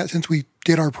been saying that since we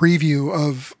did our preview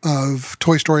of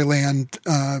Toy Story Land,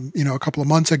 a couple of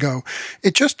months ago.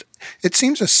 It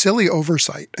seems a silly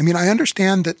oversight. I mean, I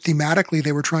understand that thematically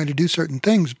they were trying to do certain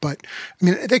things, but I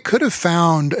mean, they could have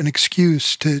found an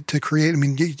excuse to create. I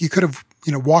mean, you could have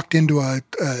walked into a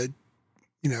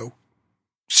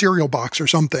cereal box or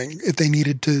something if they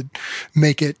needed to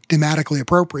make it thematically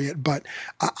appropriate. But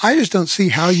I just don't see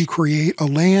how you create a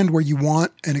land where you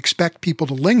want and expect people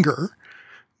to linger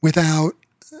without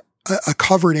a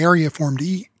covered area for them to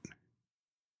eat.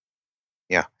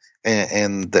 Yeah.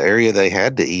 And the area they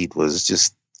had to eat was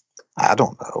just, I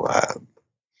don't know,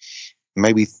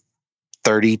 maybe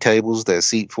 30 tables that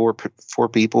seat four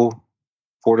people,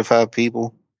 4 to 5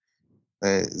 people.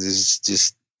 It's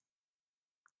just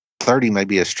 30 may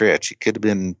be a stretch. It could have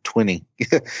been 20.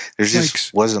 There's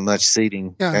just wasn't much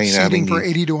seating. Yeah, seating for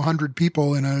 80 to 100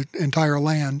 people in an entire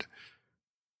land.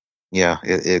 Yeah,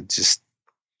 I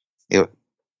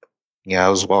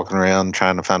was walking around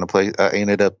trying to find a place. I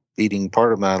ended up eating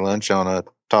part of my lunch on a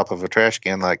top of a trash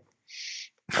can, like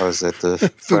I was at the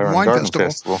Flower and Garden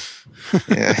Festival.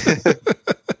 Yeah.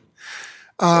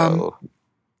 All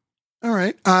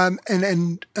right.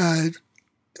 And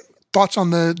thoughts on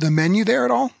the menu there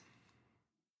at all?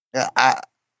 Yeah,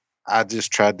 I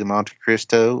just tried the Monte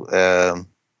Cristo.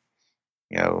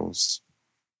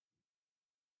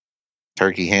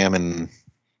 Turkey ham and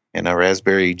a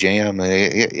raspberry jam.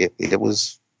 It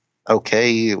was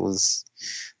okay. It was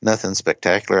nothing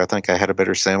spectacular. I think I had a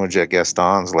better sandwich at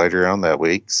Gaston's later on that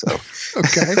week. So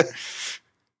okay,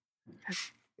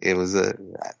 it was like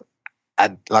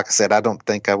I said, I don't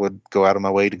think I would go out of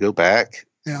my way to go back.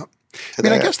 Yeah. I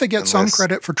mean, I guess they get some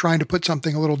credit for trying to put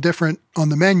something a little different on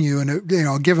the menu, and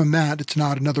I'll give them that. It's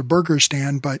not another burger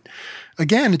stand, but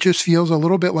again, it just feels a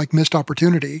little bit like missed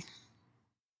opportunity.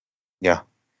 Yeah,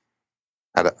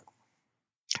 I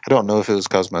don't know if it was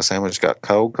because my sandwich got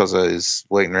cold because I was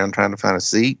waiting around trying to find a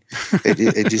seat.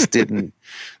 It just didn't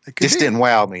didn't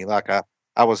wow me like I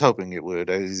was hoping it would.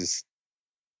 I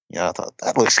thought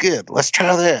that looks good. Let's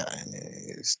try that. And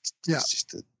it's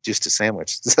just a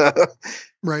sandwich.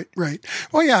 Right.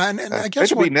 Well, yeah, and I guess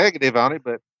to be negative on it,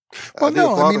 but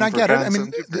no, I mean I get it. I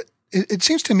mean, it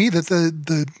seems to me that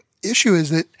the issue is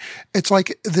that it's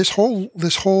like this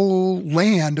whole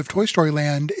land of Toy Story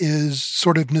Land is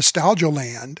sort of nostalgia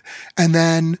land, and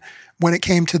then when it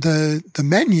came to the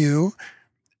menu,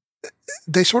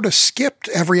 they sort of skipped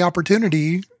every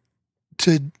opportunity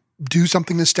to do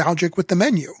something nostalgic with the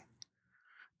menu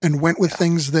and went with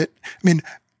things that, I mean,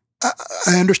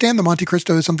 I understand the Monte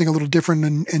Cristo is something a little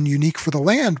different and unique for the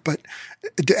land, but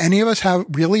do any of us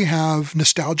really have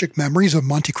nostalgic memories of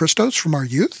Monte Cristos from our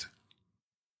youth?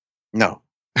 No.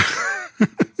 No.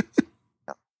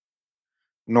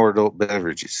 Nor adult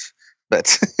beverages,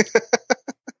 but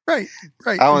right.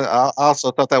 I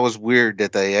also thought that was weird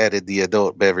that they added the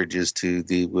adult beverages to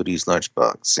the Woody's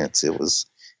Lunchbox since it was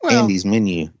Andy's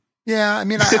menu. Yeah, I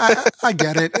mean, I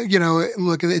get it.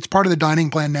 Look, it's part of the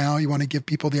dining plan now. You want to give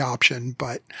people the option,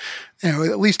 but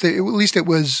at least it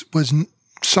was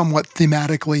somewhat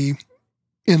thematically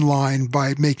in line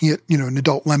by making it an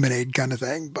adult lemonade kind of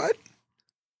thing. But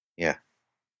yeah.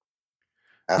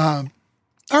 All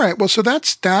right. Well, so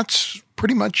that's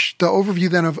pretty much the overview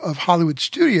then of Hollywood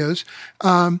Studios.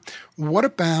 What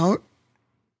about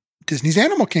Disney's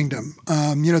Animal Kingdom?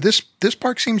 This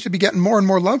park seems to be getting more and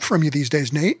more love from you these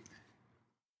days, Nate.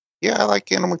 Yeah, I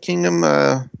like Animal Kingdom.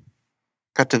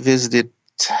 Got to visit it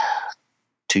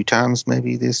 2 times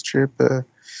maybe this trip.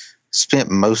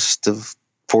 Spent most of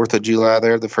 4th of July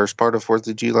there, the first part of 4th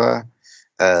of July.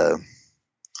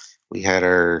 We had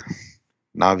our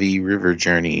Navi River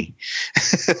journey.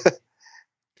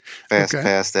 Fast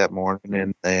pass that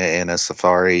morning and a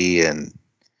safari and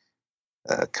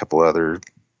a couple other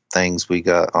things we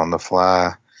got on the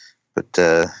fly. But,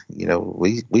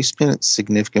 we spent a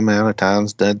significant amount of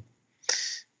times, did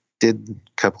a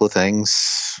couple of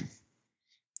things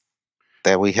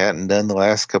that we hadn't done the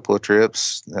last couple of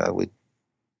trips. We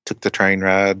took the train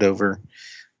ride over,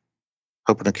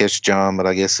 hoping to catch John, but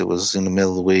I guess it was in the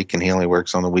middle of the week and he only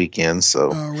works on the weekends.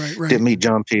 So didn't meet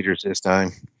John Peters this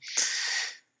time.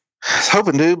 I was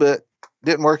hoping to, but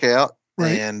didn't work out.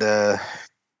 Right. And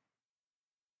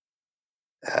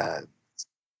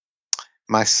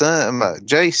my son,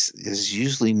 Jace, has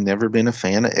usually never been a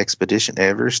fan of Expedition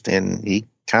Everest, and he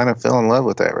kind of fell in love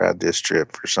with that ride this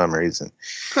trip for some reason.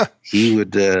 He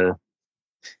would,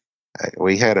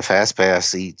 we had a fast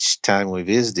pass each time we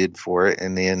visited for it,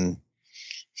 and then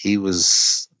we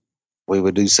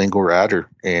would do single rider.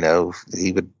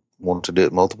 He would want to do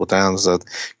it multiple times. So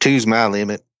 2's my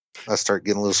limit. I start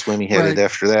getting a little swimmy headed Right.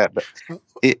 after that. But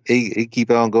he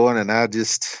keep on going, and I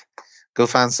just go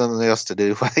find something else to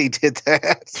do while he did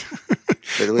that.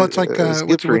 But Well, it's like it was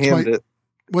good for him to.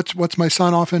 what's my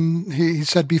son often he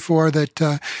said before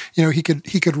that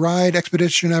he could ride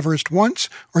Expedition Everest once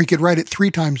or he could ride it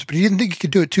 3 times, but he didn't think he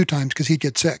could do it 2 times because he'd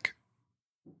get sick.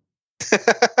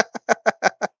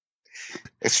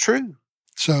 It's true.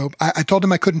 So I told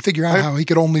him I couldn't figure out how he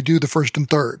could only do the first and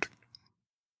third.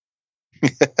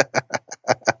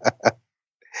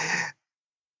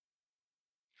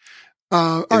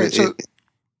 All right, so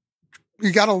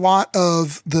you got a lot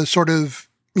of the sort of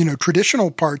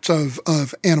traditional parts of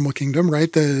Animal Kingdom,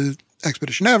 right? The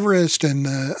Expedition Everest and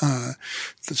the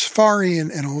safari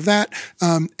and all of that.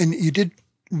 And you did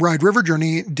ride River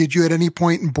Journey. Did you at any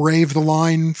point brave the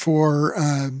line for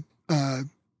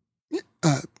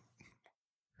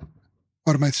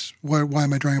why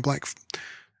am I drawing a blank?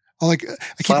 I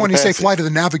keep wanting to say Flight of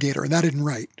the Navigator, and that isn't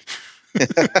right.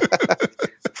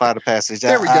 Flight of Passage.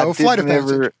 There we go. Flight of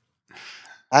Passage.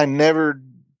 I never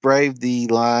braved the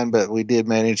line, but we did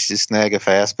manage to snag a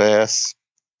fast pass.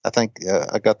 I think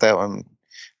I got that one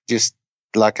just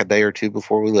like a day or two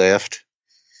before we left.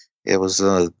 It was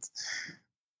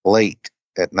late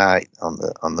at night on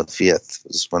the 5th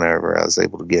was whenever I was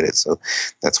able to get it. So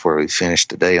that's where we finished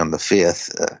today on the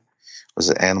 5th. Was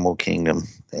at Animal Kingdom,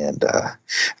 and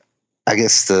I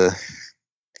guess that's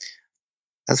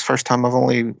the first time I've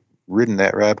only ridden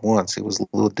that ride once. It was a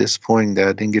little disappointing that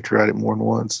I didn't get to ride it more than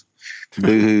once.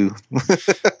 Boo-hoo.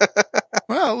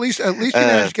 Well, at least you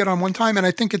managed to get on one time, and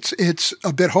I think it's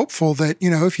a bit hopeful that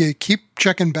if you keep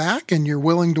checking back and you're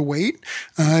willing to wait,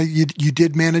 you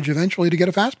did manage eventually to get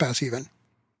a fast pass even.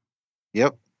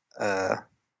 Yep. I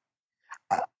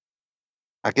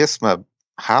guess my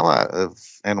highlight of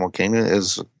Animal Kingdom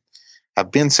is I've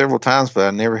been several times, but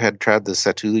I never had tried the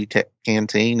Satuli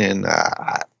Canteen, and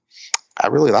I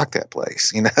really like that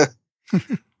place.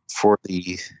 For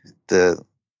the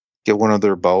get one of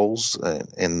their bowls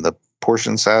and the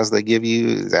portion size they give you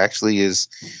is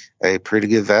a pretty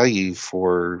good value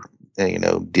for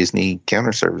Disney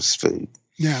counter service food.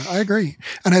 Yeah, I agree.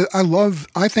 And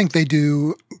I think they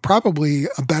do probably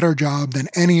a better job than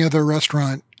any other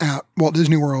restaurant at Walt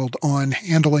Disney World on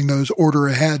handling those order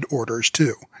ahead orders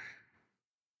too.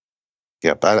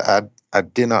 Yep. I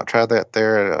did not try that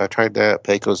there. I tried that at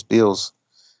Pecos Bill's,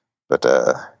 but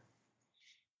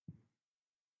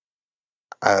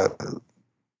I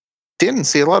didn't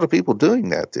see a lot of people doing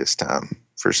that this time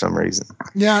for some reason.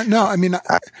 Yeah, no, I mean,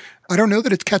 I don't know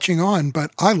that it's catching on,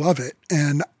 but I love it.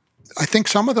 And I think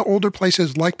some of the older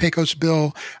places like Pecos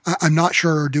Bill, I'm not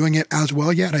sure are doing it as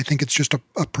well yet. I think it's just a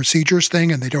procedures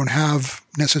thing, and they don't have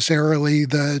necessarily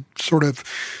the sort of,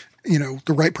 the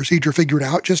right procedure figured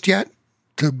out just yet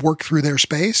to work through their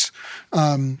space.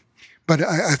 But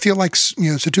I feel like,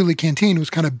 Satuli Canteen was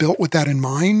kind of built with that in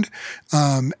mind,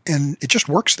 and it just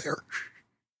works there.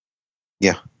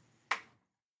 Yeah.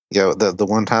 Yeah, the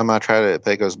one time I tried it at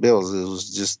Pecos Bill's, it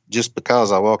was just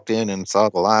because I walked in and saw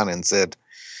the line and said,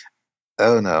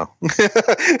 "Oh no!"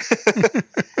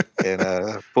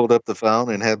 And pulled up the phone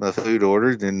and had my food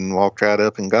ordered and walked right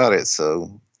up and got it.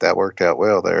 So that worked out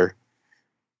well there.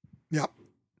 Yep.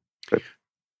 But,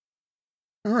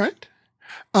 all right.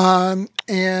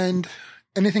 And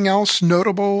anything else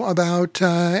notable about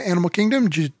Animal Kingdom?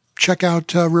 Did you check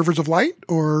out Rivers of Light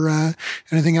or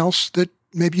anything else that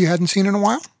maybe you hadn't seen in a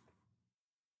while?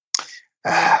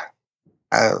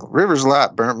 Rivers of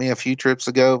Light burnt me a few trips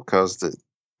ago because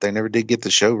they never did get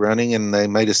the show running, and they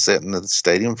made us sit in the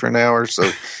stadium for an hour. So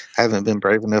haven't been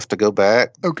brave enough to go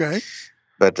back. Okay.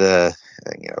 But, I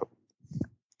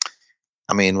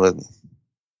mean,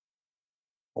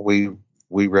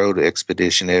 we rode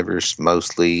Expedition Everest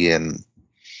mostly, and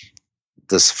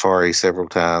the safari several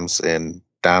times, and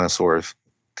Dinosaur a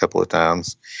couple of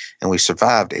times, and we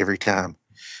survived every time.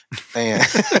 And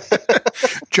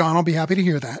John will be happy to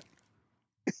hear that.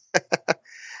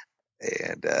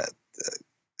 And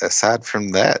aside from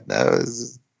that,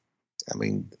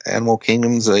 Animal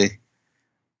Kingdom's a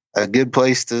good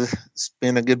place to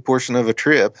spend a good portion of a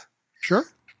trip. Sure.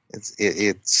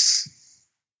 It's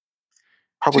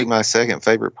probably my second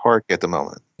favorite park at the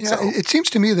moment. Yeah, so. It seems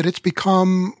to me that it's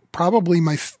become probably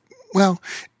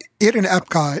it and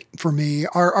Epcot for me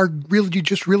are really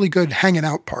just really good hanging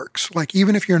out parks. Like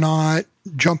even if you're not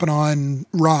jumping on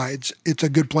rides, it's a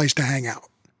good place to hang out.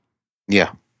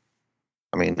 Yeah.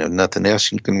 I mean, if nothing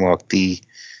else, you can walk the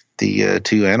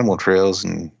 2 animal trails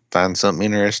and find something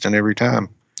interesting every time.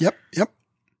 Yep.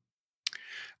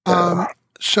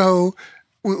 So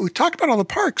we talked about all the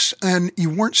parks, and you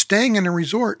weren't staying in a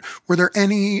resort. Were there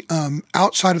any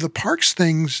outside of the parks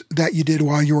things that you did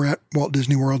while you were at Walt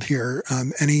Disney World here?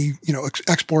 Any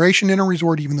exploration in a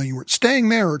resort, even though you weren't staying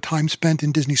there, or time spent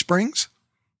in Disney Springs?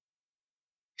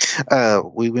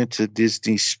 We went to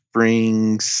Disney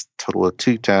Springs total of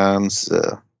 2 times,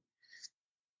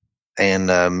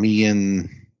 and me and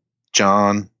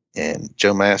John and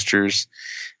Joe Masters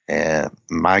and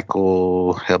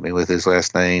Michael helped me with his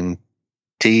last name.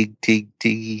 Tig. Tig.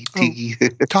 That's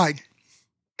it. Tighe.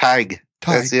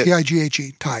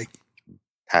 Tig.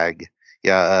 Tig.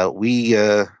 Yeah, we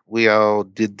all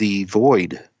did the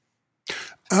Void.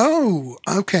 Oh,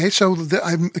 okay. So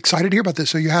I'm excited to hear about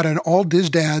this. So you had an all Diz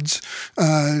Dads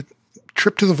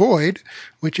trip to the Void,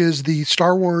 which is the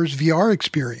Star Wars VR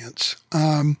experience.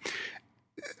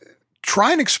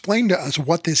 Try and explain to us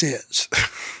what this is.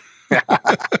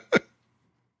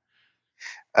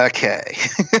 Okay.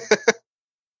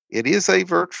 It is a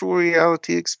virtual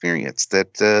reality experience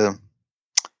that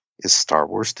is Star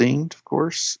Wars themed, of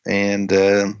course. And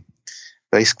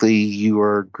basically, you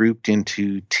are grouped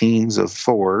into teams of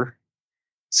 4.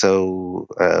 So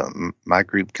my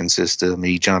group consists of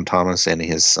me, John Thomas, and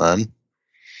his son.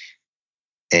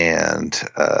 And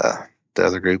the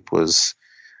other group was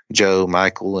Joe,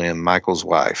 Michael, and Michael's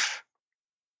wife,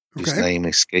 whose name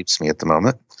escapes me at the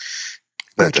moment.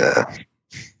 But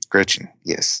Gretchen,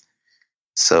 yes.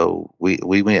 So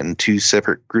we went in 2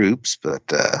 separate groups,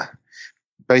 but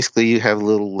basically you have a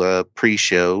little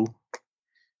pre-show.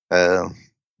 Don't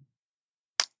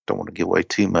want to give away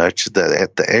too much.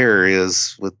 The air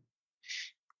is with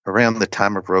around the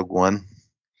time of Rogue One.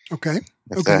 Okay.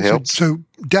 That helps. So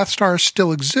Death Star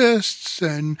still exists,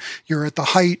 and you're at the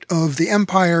height of the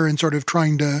Empire and sort of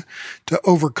trying to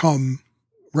overcome,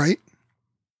 right?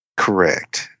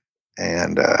 Correct.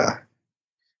 And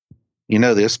you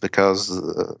know this because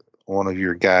one of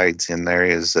your guides in there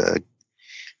is it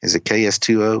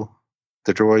KS-2O,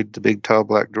 the droid, the big tall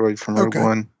black droid from Rogue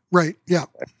One? Right. Yeah.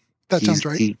 That sounds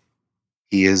right.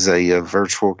 He is a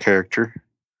virtual character,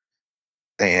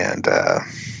 and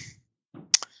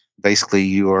basically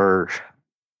you are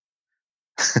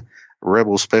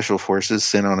Rebel Special Forces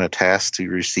sent on a task to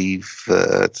retrieve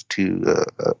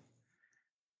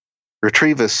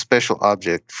a special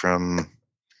object from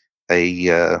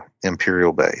a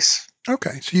Imperial base.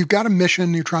 Okay, so you've got a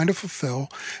mission you're trying to fulfill,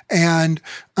 and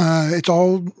it's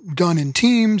all done in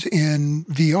teams, in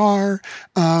VR.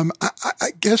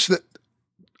 I guess that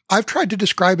I've tried to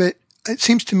describe it. It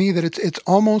seems to me that it's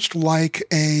almost like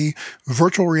a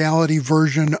virtual reality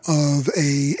version of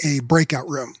a breakout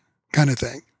room kind of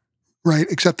thing, right?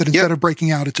 Except that instead of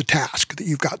breaking out, it's a task that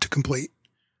you've got to complete.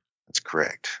 That's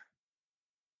correct.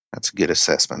 That's a good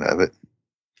assessment of it.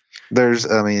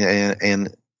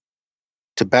 And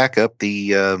to back up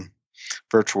the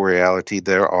virtual reality,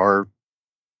 there are,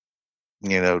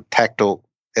 tactile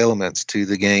elements to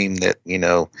the game that,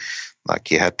 like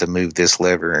you have to move this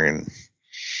lever and.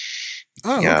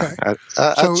 Oh, okay.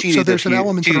 So there's an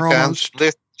element that are almost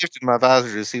lifted my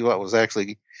visor to see what was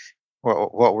actually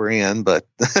what we're in, but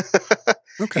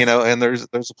and there's a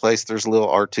place, there's a little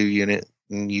R2 unit,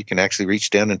 and you can actually reach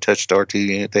down and touch the R2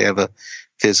 unit. They have a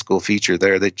physical feature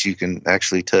there that you can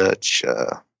actually touch.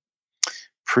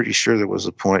 Pretty sure there was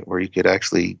a point where you could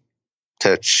actually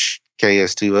touch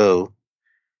KS-2O.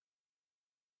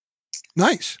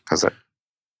 Nice.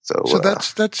 So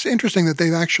that's interesting that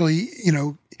they've actually,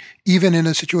 even in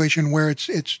a situation where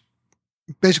it's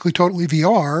basically totally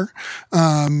VR,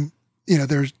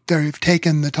 they've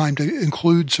taken the time to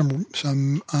include some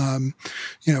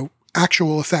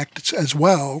actual effects as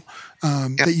well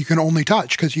that you can only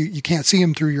touch because you can't see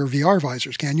them through your VR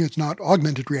visors, can you? It's not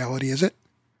augmented reality, is it?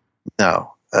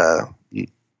 No. The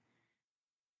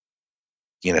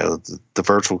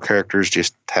virtual characters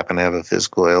just happen to have a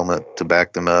physical element to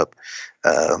back them up.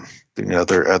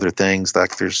 There are other things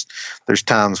like there's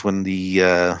times when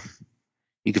you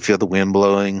can feel the wind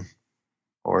blowing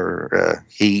or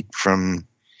heat from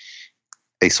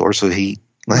a source of heat.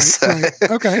 Right.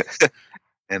 Okay.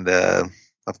 And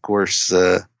of course,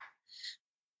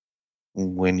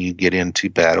 when you get into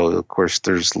battle, of course,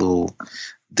 there's the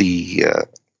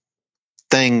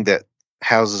thing that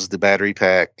houses the battery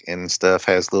pack and stuff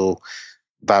has little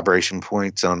vibration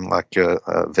points on like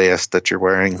a vest that you're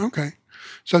wearing. Okay.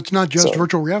 So it's not just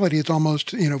virtual reality. It's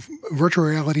almost, virtual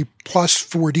reality plus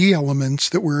 4D elements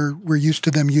that we're used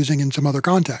to them using in some other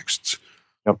contexts.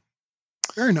 Yep.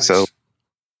 Very nice.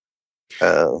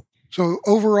 So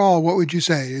overall, what would you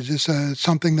say? Is this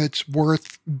something that's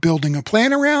worth building a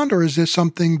plan around, or is this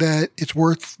something that it's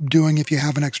worth doing if you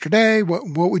have an extra day? What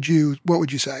would you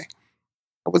say?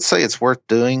 I would say it's worth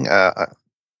doing. The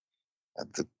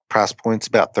price point's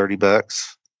about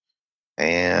 $30,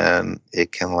 and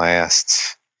it can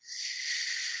last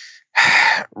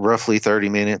roughly 30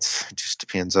 minutes. It just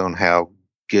depends on how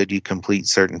good you complete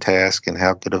certain tasks and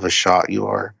how good of a shot you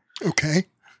are. Okay.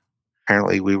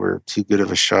 Apparently we were too good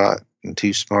of a shot and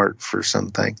too smart for some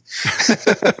things.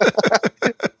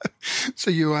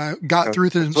 So you got through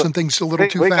some things a little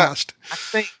too fast. I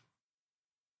think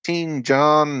Team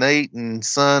John, Nate, and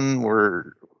Son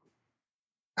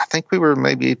I think we were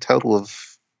maybe a total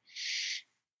of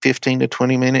 15 to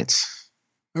 20 minutes.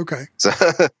 Okay. So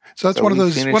that's one of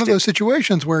those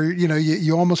situations where,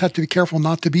 you almost have to be careful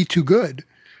not to be too good.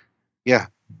 Yeah.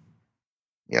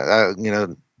 Yeah.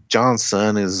 John's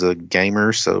son is a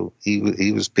gamer, so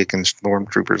he was picking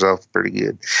stormtroopers off pretty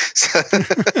good.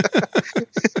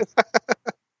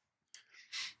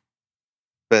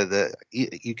 But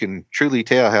you can truly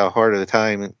tell how hard of the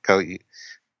time, because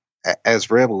as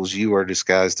rebels, you are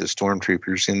disguised as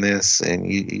stormtroopers in this,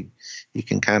 and you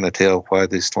can kind of tell why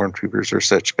these stormtroopers are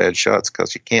such bad shots,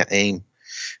 because you can't aim.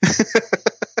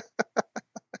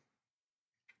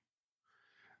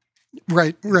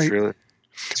 Right.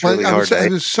 It's really hard.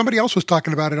 Somebody else was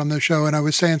talking about it on the show, and I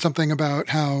was saying something about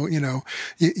how,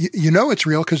 it's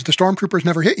real because the stormtroopers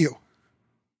never hit you.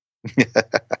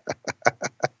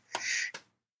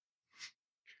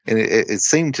 And it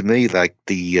seemed to me like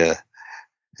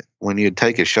when you'd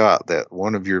take a shot, that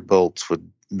one of your bolts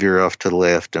would veer off to the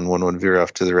left and one would veer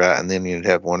off to the right, and then you'd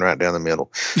have one right down the middle.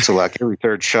 So like every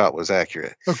third shot was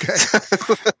accurate. Okay.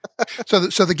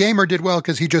 So the gamer did well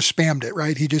because he just spammed it,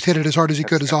 right? He just hit it as hard as he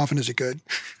could, as often as he could.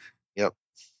 Yep.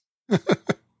 All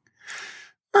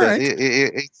right.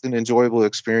 It's an enjoyable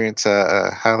experience.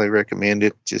 I highly recommend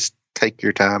it. Just take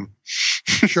your time.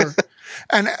 Sure.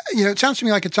 And, it sounds to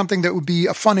me like it's something that would be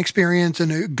a fun experience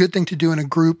and a good thing to do in a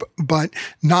group, but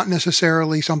not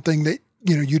necessarily something that,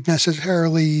 you'd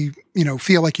necessarily,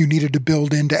 feel like you needed to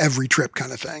build into every trip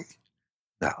kind of thing.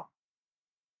 No.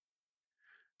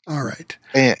 All right.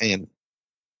 And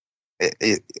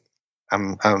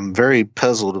I'm very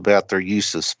puzzled about their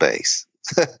use of space.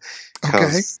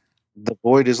 Okay. The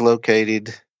void is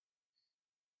located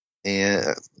in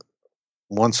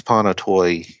Once Upon a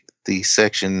Toy, the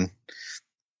section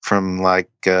from where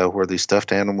the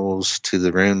stuffed animals to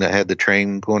the room that had the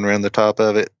train going around the top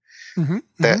of it. Mm-hmm,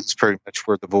 that's pretty much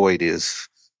where the void is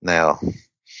now.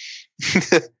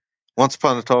 Once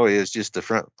Upon a Toy is just the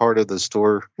front part of the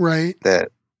store, right?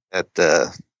 That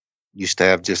used to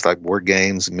have just like board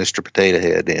games and Mr. Potato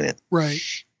Head in it, right?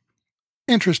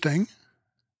 Interesting.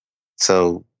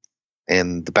 So,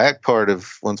 and the back part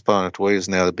of Once Upon a Toy is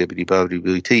now the Bibbidi Bobbidi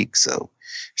Boutique. So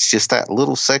it's just that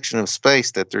little section of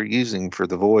space that they're using for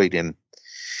the void, and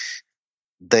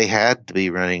they had to be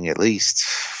running at least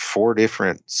 4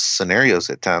 different scenarios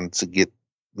at times to get,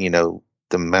 the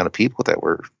amount of people that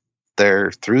were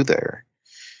there through there.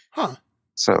 Huh.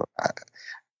 So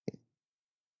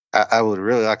I would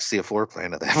really like to see a floor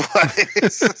plan of that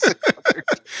place.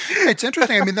 It's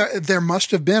interesting. I mean, there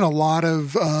must have been a lot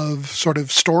of sort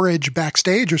of storage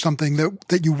backstage or something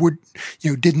that you would,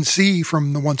 didn't see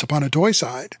from the Once Upon a Toy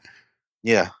side.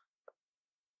 Yeah.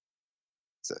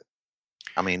 So,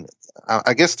 I mean,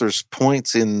 I guess there's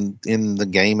points in the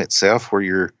game itself where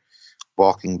you're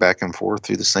walking back and forth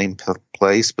through the same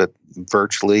place, but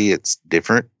virtually it's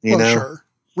different, you know? Sure.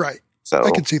 Right. So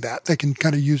I can see that. They can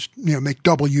kind of use, make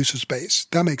double use of space.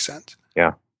 That makes sense.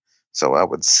 Yeah. So I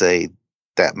would say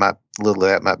that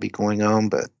might be going on,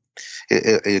 but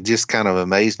it just kind of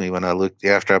amazed me when I looked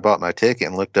after I bought my ticket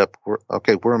and looked up,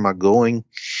 where am I going?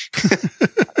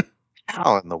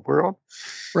 How in the world?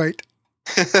 Right.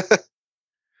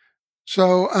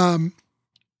 So,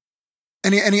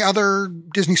 any other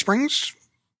Disney Springs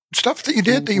stuff that you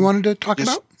did that you wanted to talk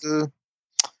about?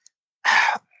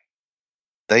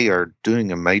 They are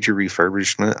doing a major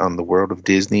refurbishment on the World of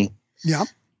Disney. Yeah.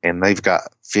 And they've got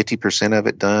 50% of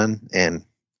it done. And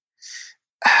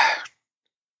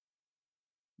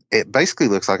it basically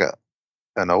looks like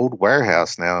an old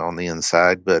warehouse now on the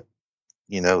inside, but,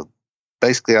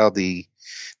 basically all the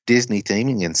Disney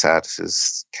theming inside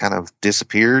has kind of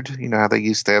disappeared. You know how they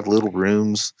used to have little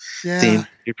rooms, themed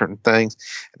different things.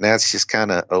 And now it's just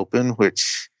kind of open,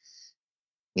 which,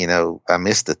 I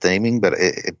missed the theming, but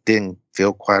it didn't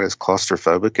feel quite as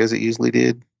claustrophobic as it usually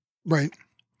did. Right.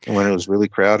 When it was really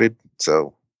crowded.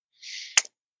 So.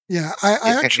 Yeah,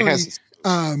 I actually,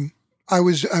 I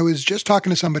was just talking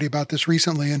to somebody about this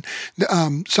recently,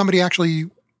 and somebody actually,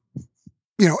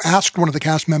 asked one of the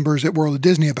cast members at World of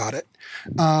Disney about it.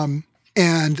 And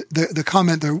the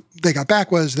comment that they got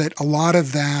back was that a lot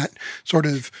of that sort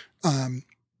of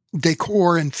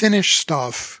decor and finish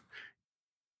stuff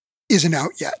isn't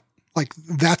out yet. Like,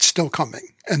 that's still coming,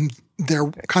 and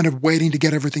they're kind of waiting to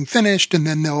get everything finished, and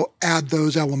then they'll add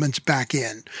those elements back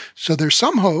in. So there's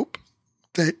some hope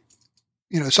that,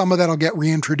 some of that'll get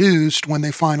reintroduced when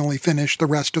they finally finish the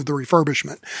rest of the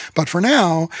refurbishment. But for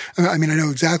now, I mean, I know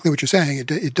exactly what you're saying.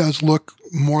 It does look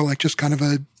more like just kind of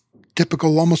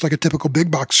almost like a typical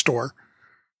big box store.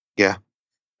 Yeah.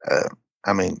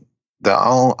 I mean, the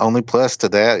only plus to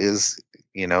that is,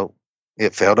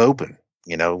 it felt open.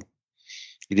 You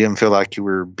didn't feel like you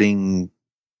were being,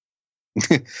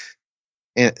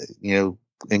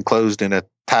 enclosed in a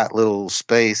tight little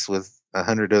space with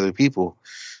 100 other people.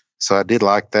 So I did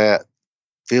like that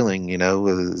feeling,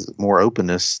 with more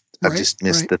openness. Right, I just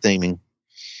missed the theming.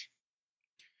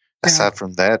 Yeah. Aside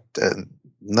from that,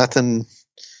 nothing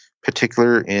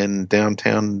particular in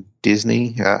downtown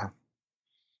Disney.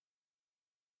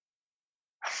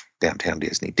 Downtown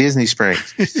Disney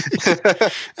Springs.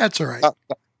 That's all right.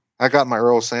 I got my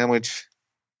Earl sandwich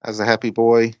as a happy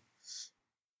boy.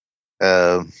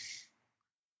 And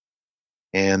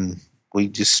we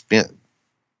just spent,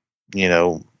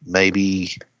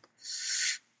 maybe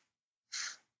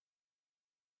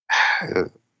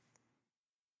about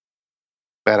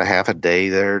a half a day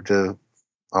there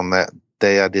on that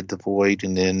day I did the void,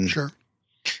 and then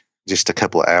just a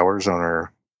couple of hours on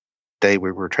our day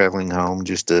we were traveling home,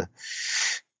 just to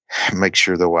make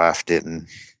sure the wife didn't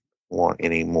want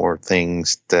any more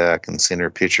things that I can send her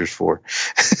pictures for.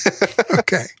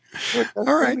 Okay.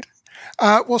 All right.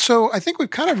 Well, so I think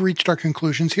we've kind of reached our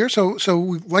conclusions here. So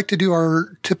we'd like to do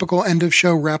our typical end of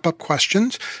show wrap up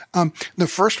questions. The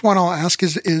first one I'll ask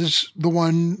is the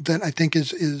one that I think is,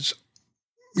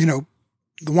 the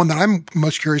one that I'm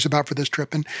most curious about for this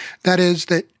trip. And that is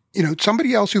that,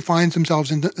 somebody else who finds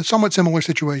themselves in a somewhat similar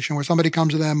situation where somebody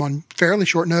comes to them on fairly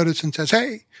short notice and says,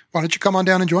 "Hey, why don't you come on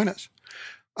down and join us?"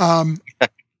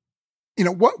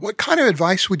 What kind of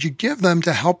advice would you give them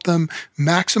to help them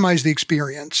maximize the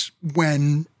experience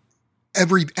when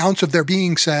every ounce of their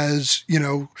being says,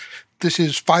 this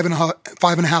is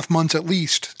 5.5 months at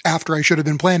least after I should have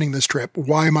been planning this trip.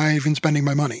 Why am I even spending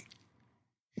my money?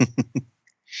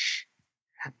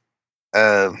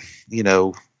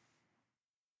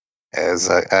 As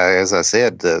I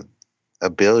said, the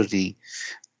ability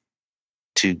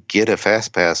to get a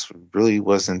fast pass really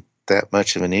wasn't that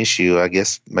much of an issue. I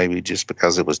guess maybe just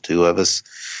because it was two of us,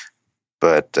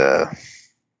 but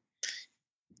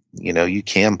you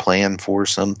can plan for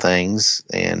some things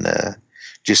and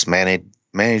just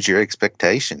manage your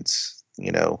expectations.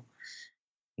 You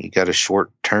got a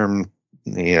short time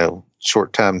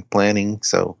planning,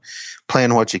 so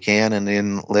plan what you can and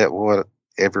then let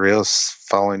whatever else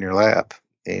fall in your lap.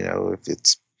 If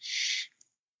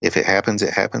it happens,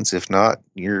 it happens. If not,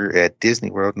 you're at Disney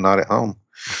World, not at home.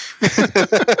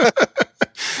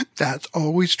 That's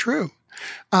always true.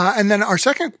 And then our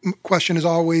second question is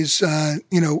always,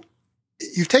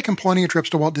 you've taken plenty of trips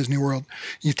to Walt Disney World.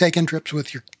 You've taken trips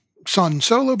with your son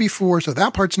solo before, so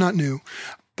that part's not new.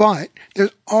 But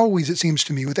there's always, it seems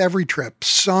to me, with every trip,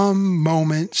 some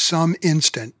moment, some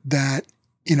instant that,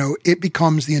 it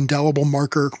becomes the indelible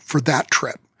marker for that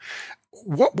trip.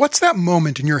 What's that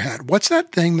moment in your head? What's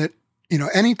that thing that,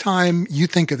 anytime you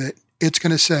think of it, it's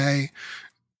going to say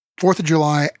 4th of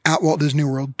July at Walt Disney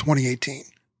World 2018?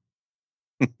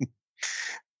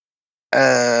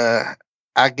 I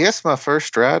guess my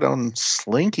first ride on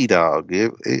Slinky Dog.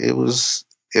 It was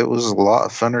a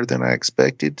lot funner than I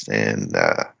expected, and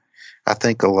I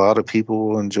think a lot of people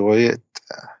will enjoy it.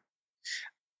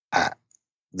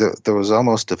 There was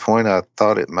almost a point I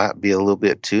thought it might be a little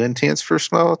bit too intense for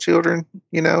small children.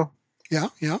 Yeah.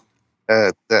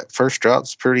 That first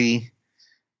drop's pretty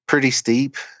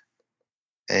steep,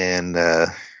 and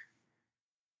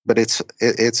but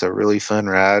it's a really fun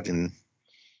ride, and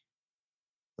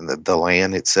the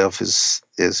land itself is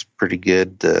pretty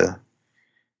good.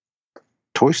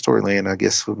 Toy Story Land, I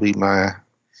guess, would be my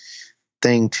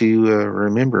thing to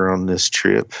remember on this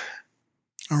trip.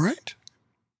 All right.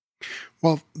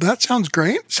 Well, that sounds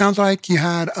great. Sounds like you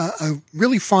had a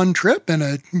really fun trip and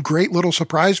a great little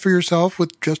surprise for yourself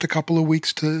with just a couple of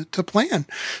weeks to plan.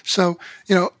 So,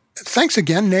 thanks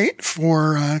again, Nate,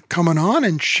 for coming on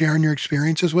and sharing your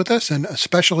experiences with us, and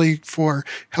especially for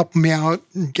helping me out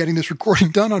and getting this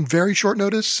recording done on very short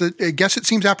notice. I guess it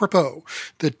seems apropos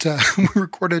that we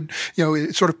recorded,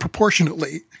 sort of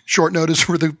proportionately short notice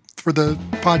for the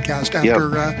podcast after,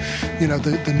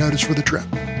 the notice for the trip.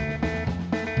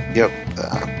 Yep.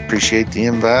 I appreciate the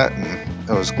invite, and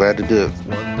I was glad to do it.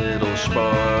 One little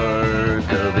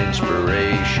spark of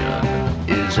inspiration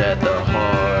is at the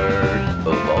heart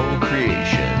of all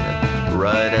creation.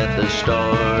 right at the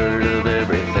start of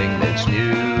everything that's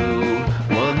new.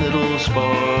 One little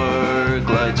spark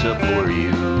lights up for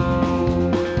you.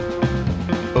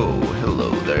 Oh, hello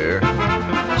there.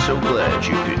 So glad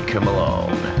you could come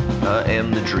along. I am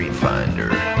the Dream Finder.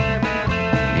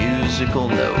 Musical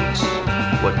notes,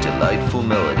 what delightful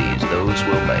melodies those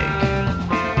will make.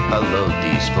 I love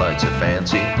these flights of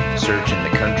fancy, searching the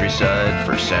countryside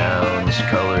for sounds,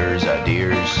 colors,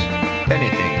 ideas,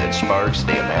 anything that sparks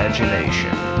the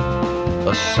imagination.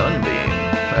 A sunbeam,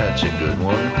 that's a good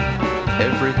one.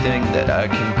 Everything that I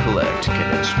can collect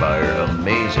can inspire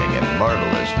amazing and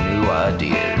marvelous new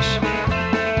ideas.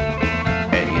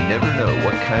 And you never know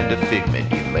what kind of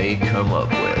figment you may come up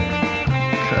with.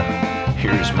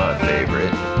 Here's my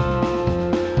favorite.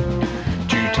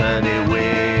 Two tiny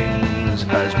wings,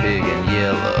 eyes big and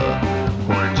yellow,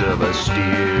 horns of a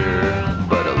steer,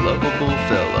 but a lovable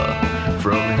fella.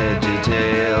 From head to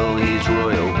tail, he's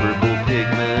royal purple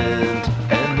pigment,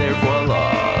 and there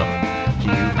voila,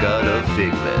 you've got a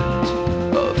figment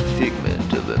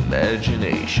of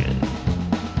imagination.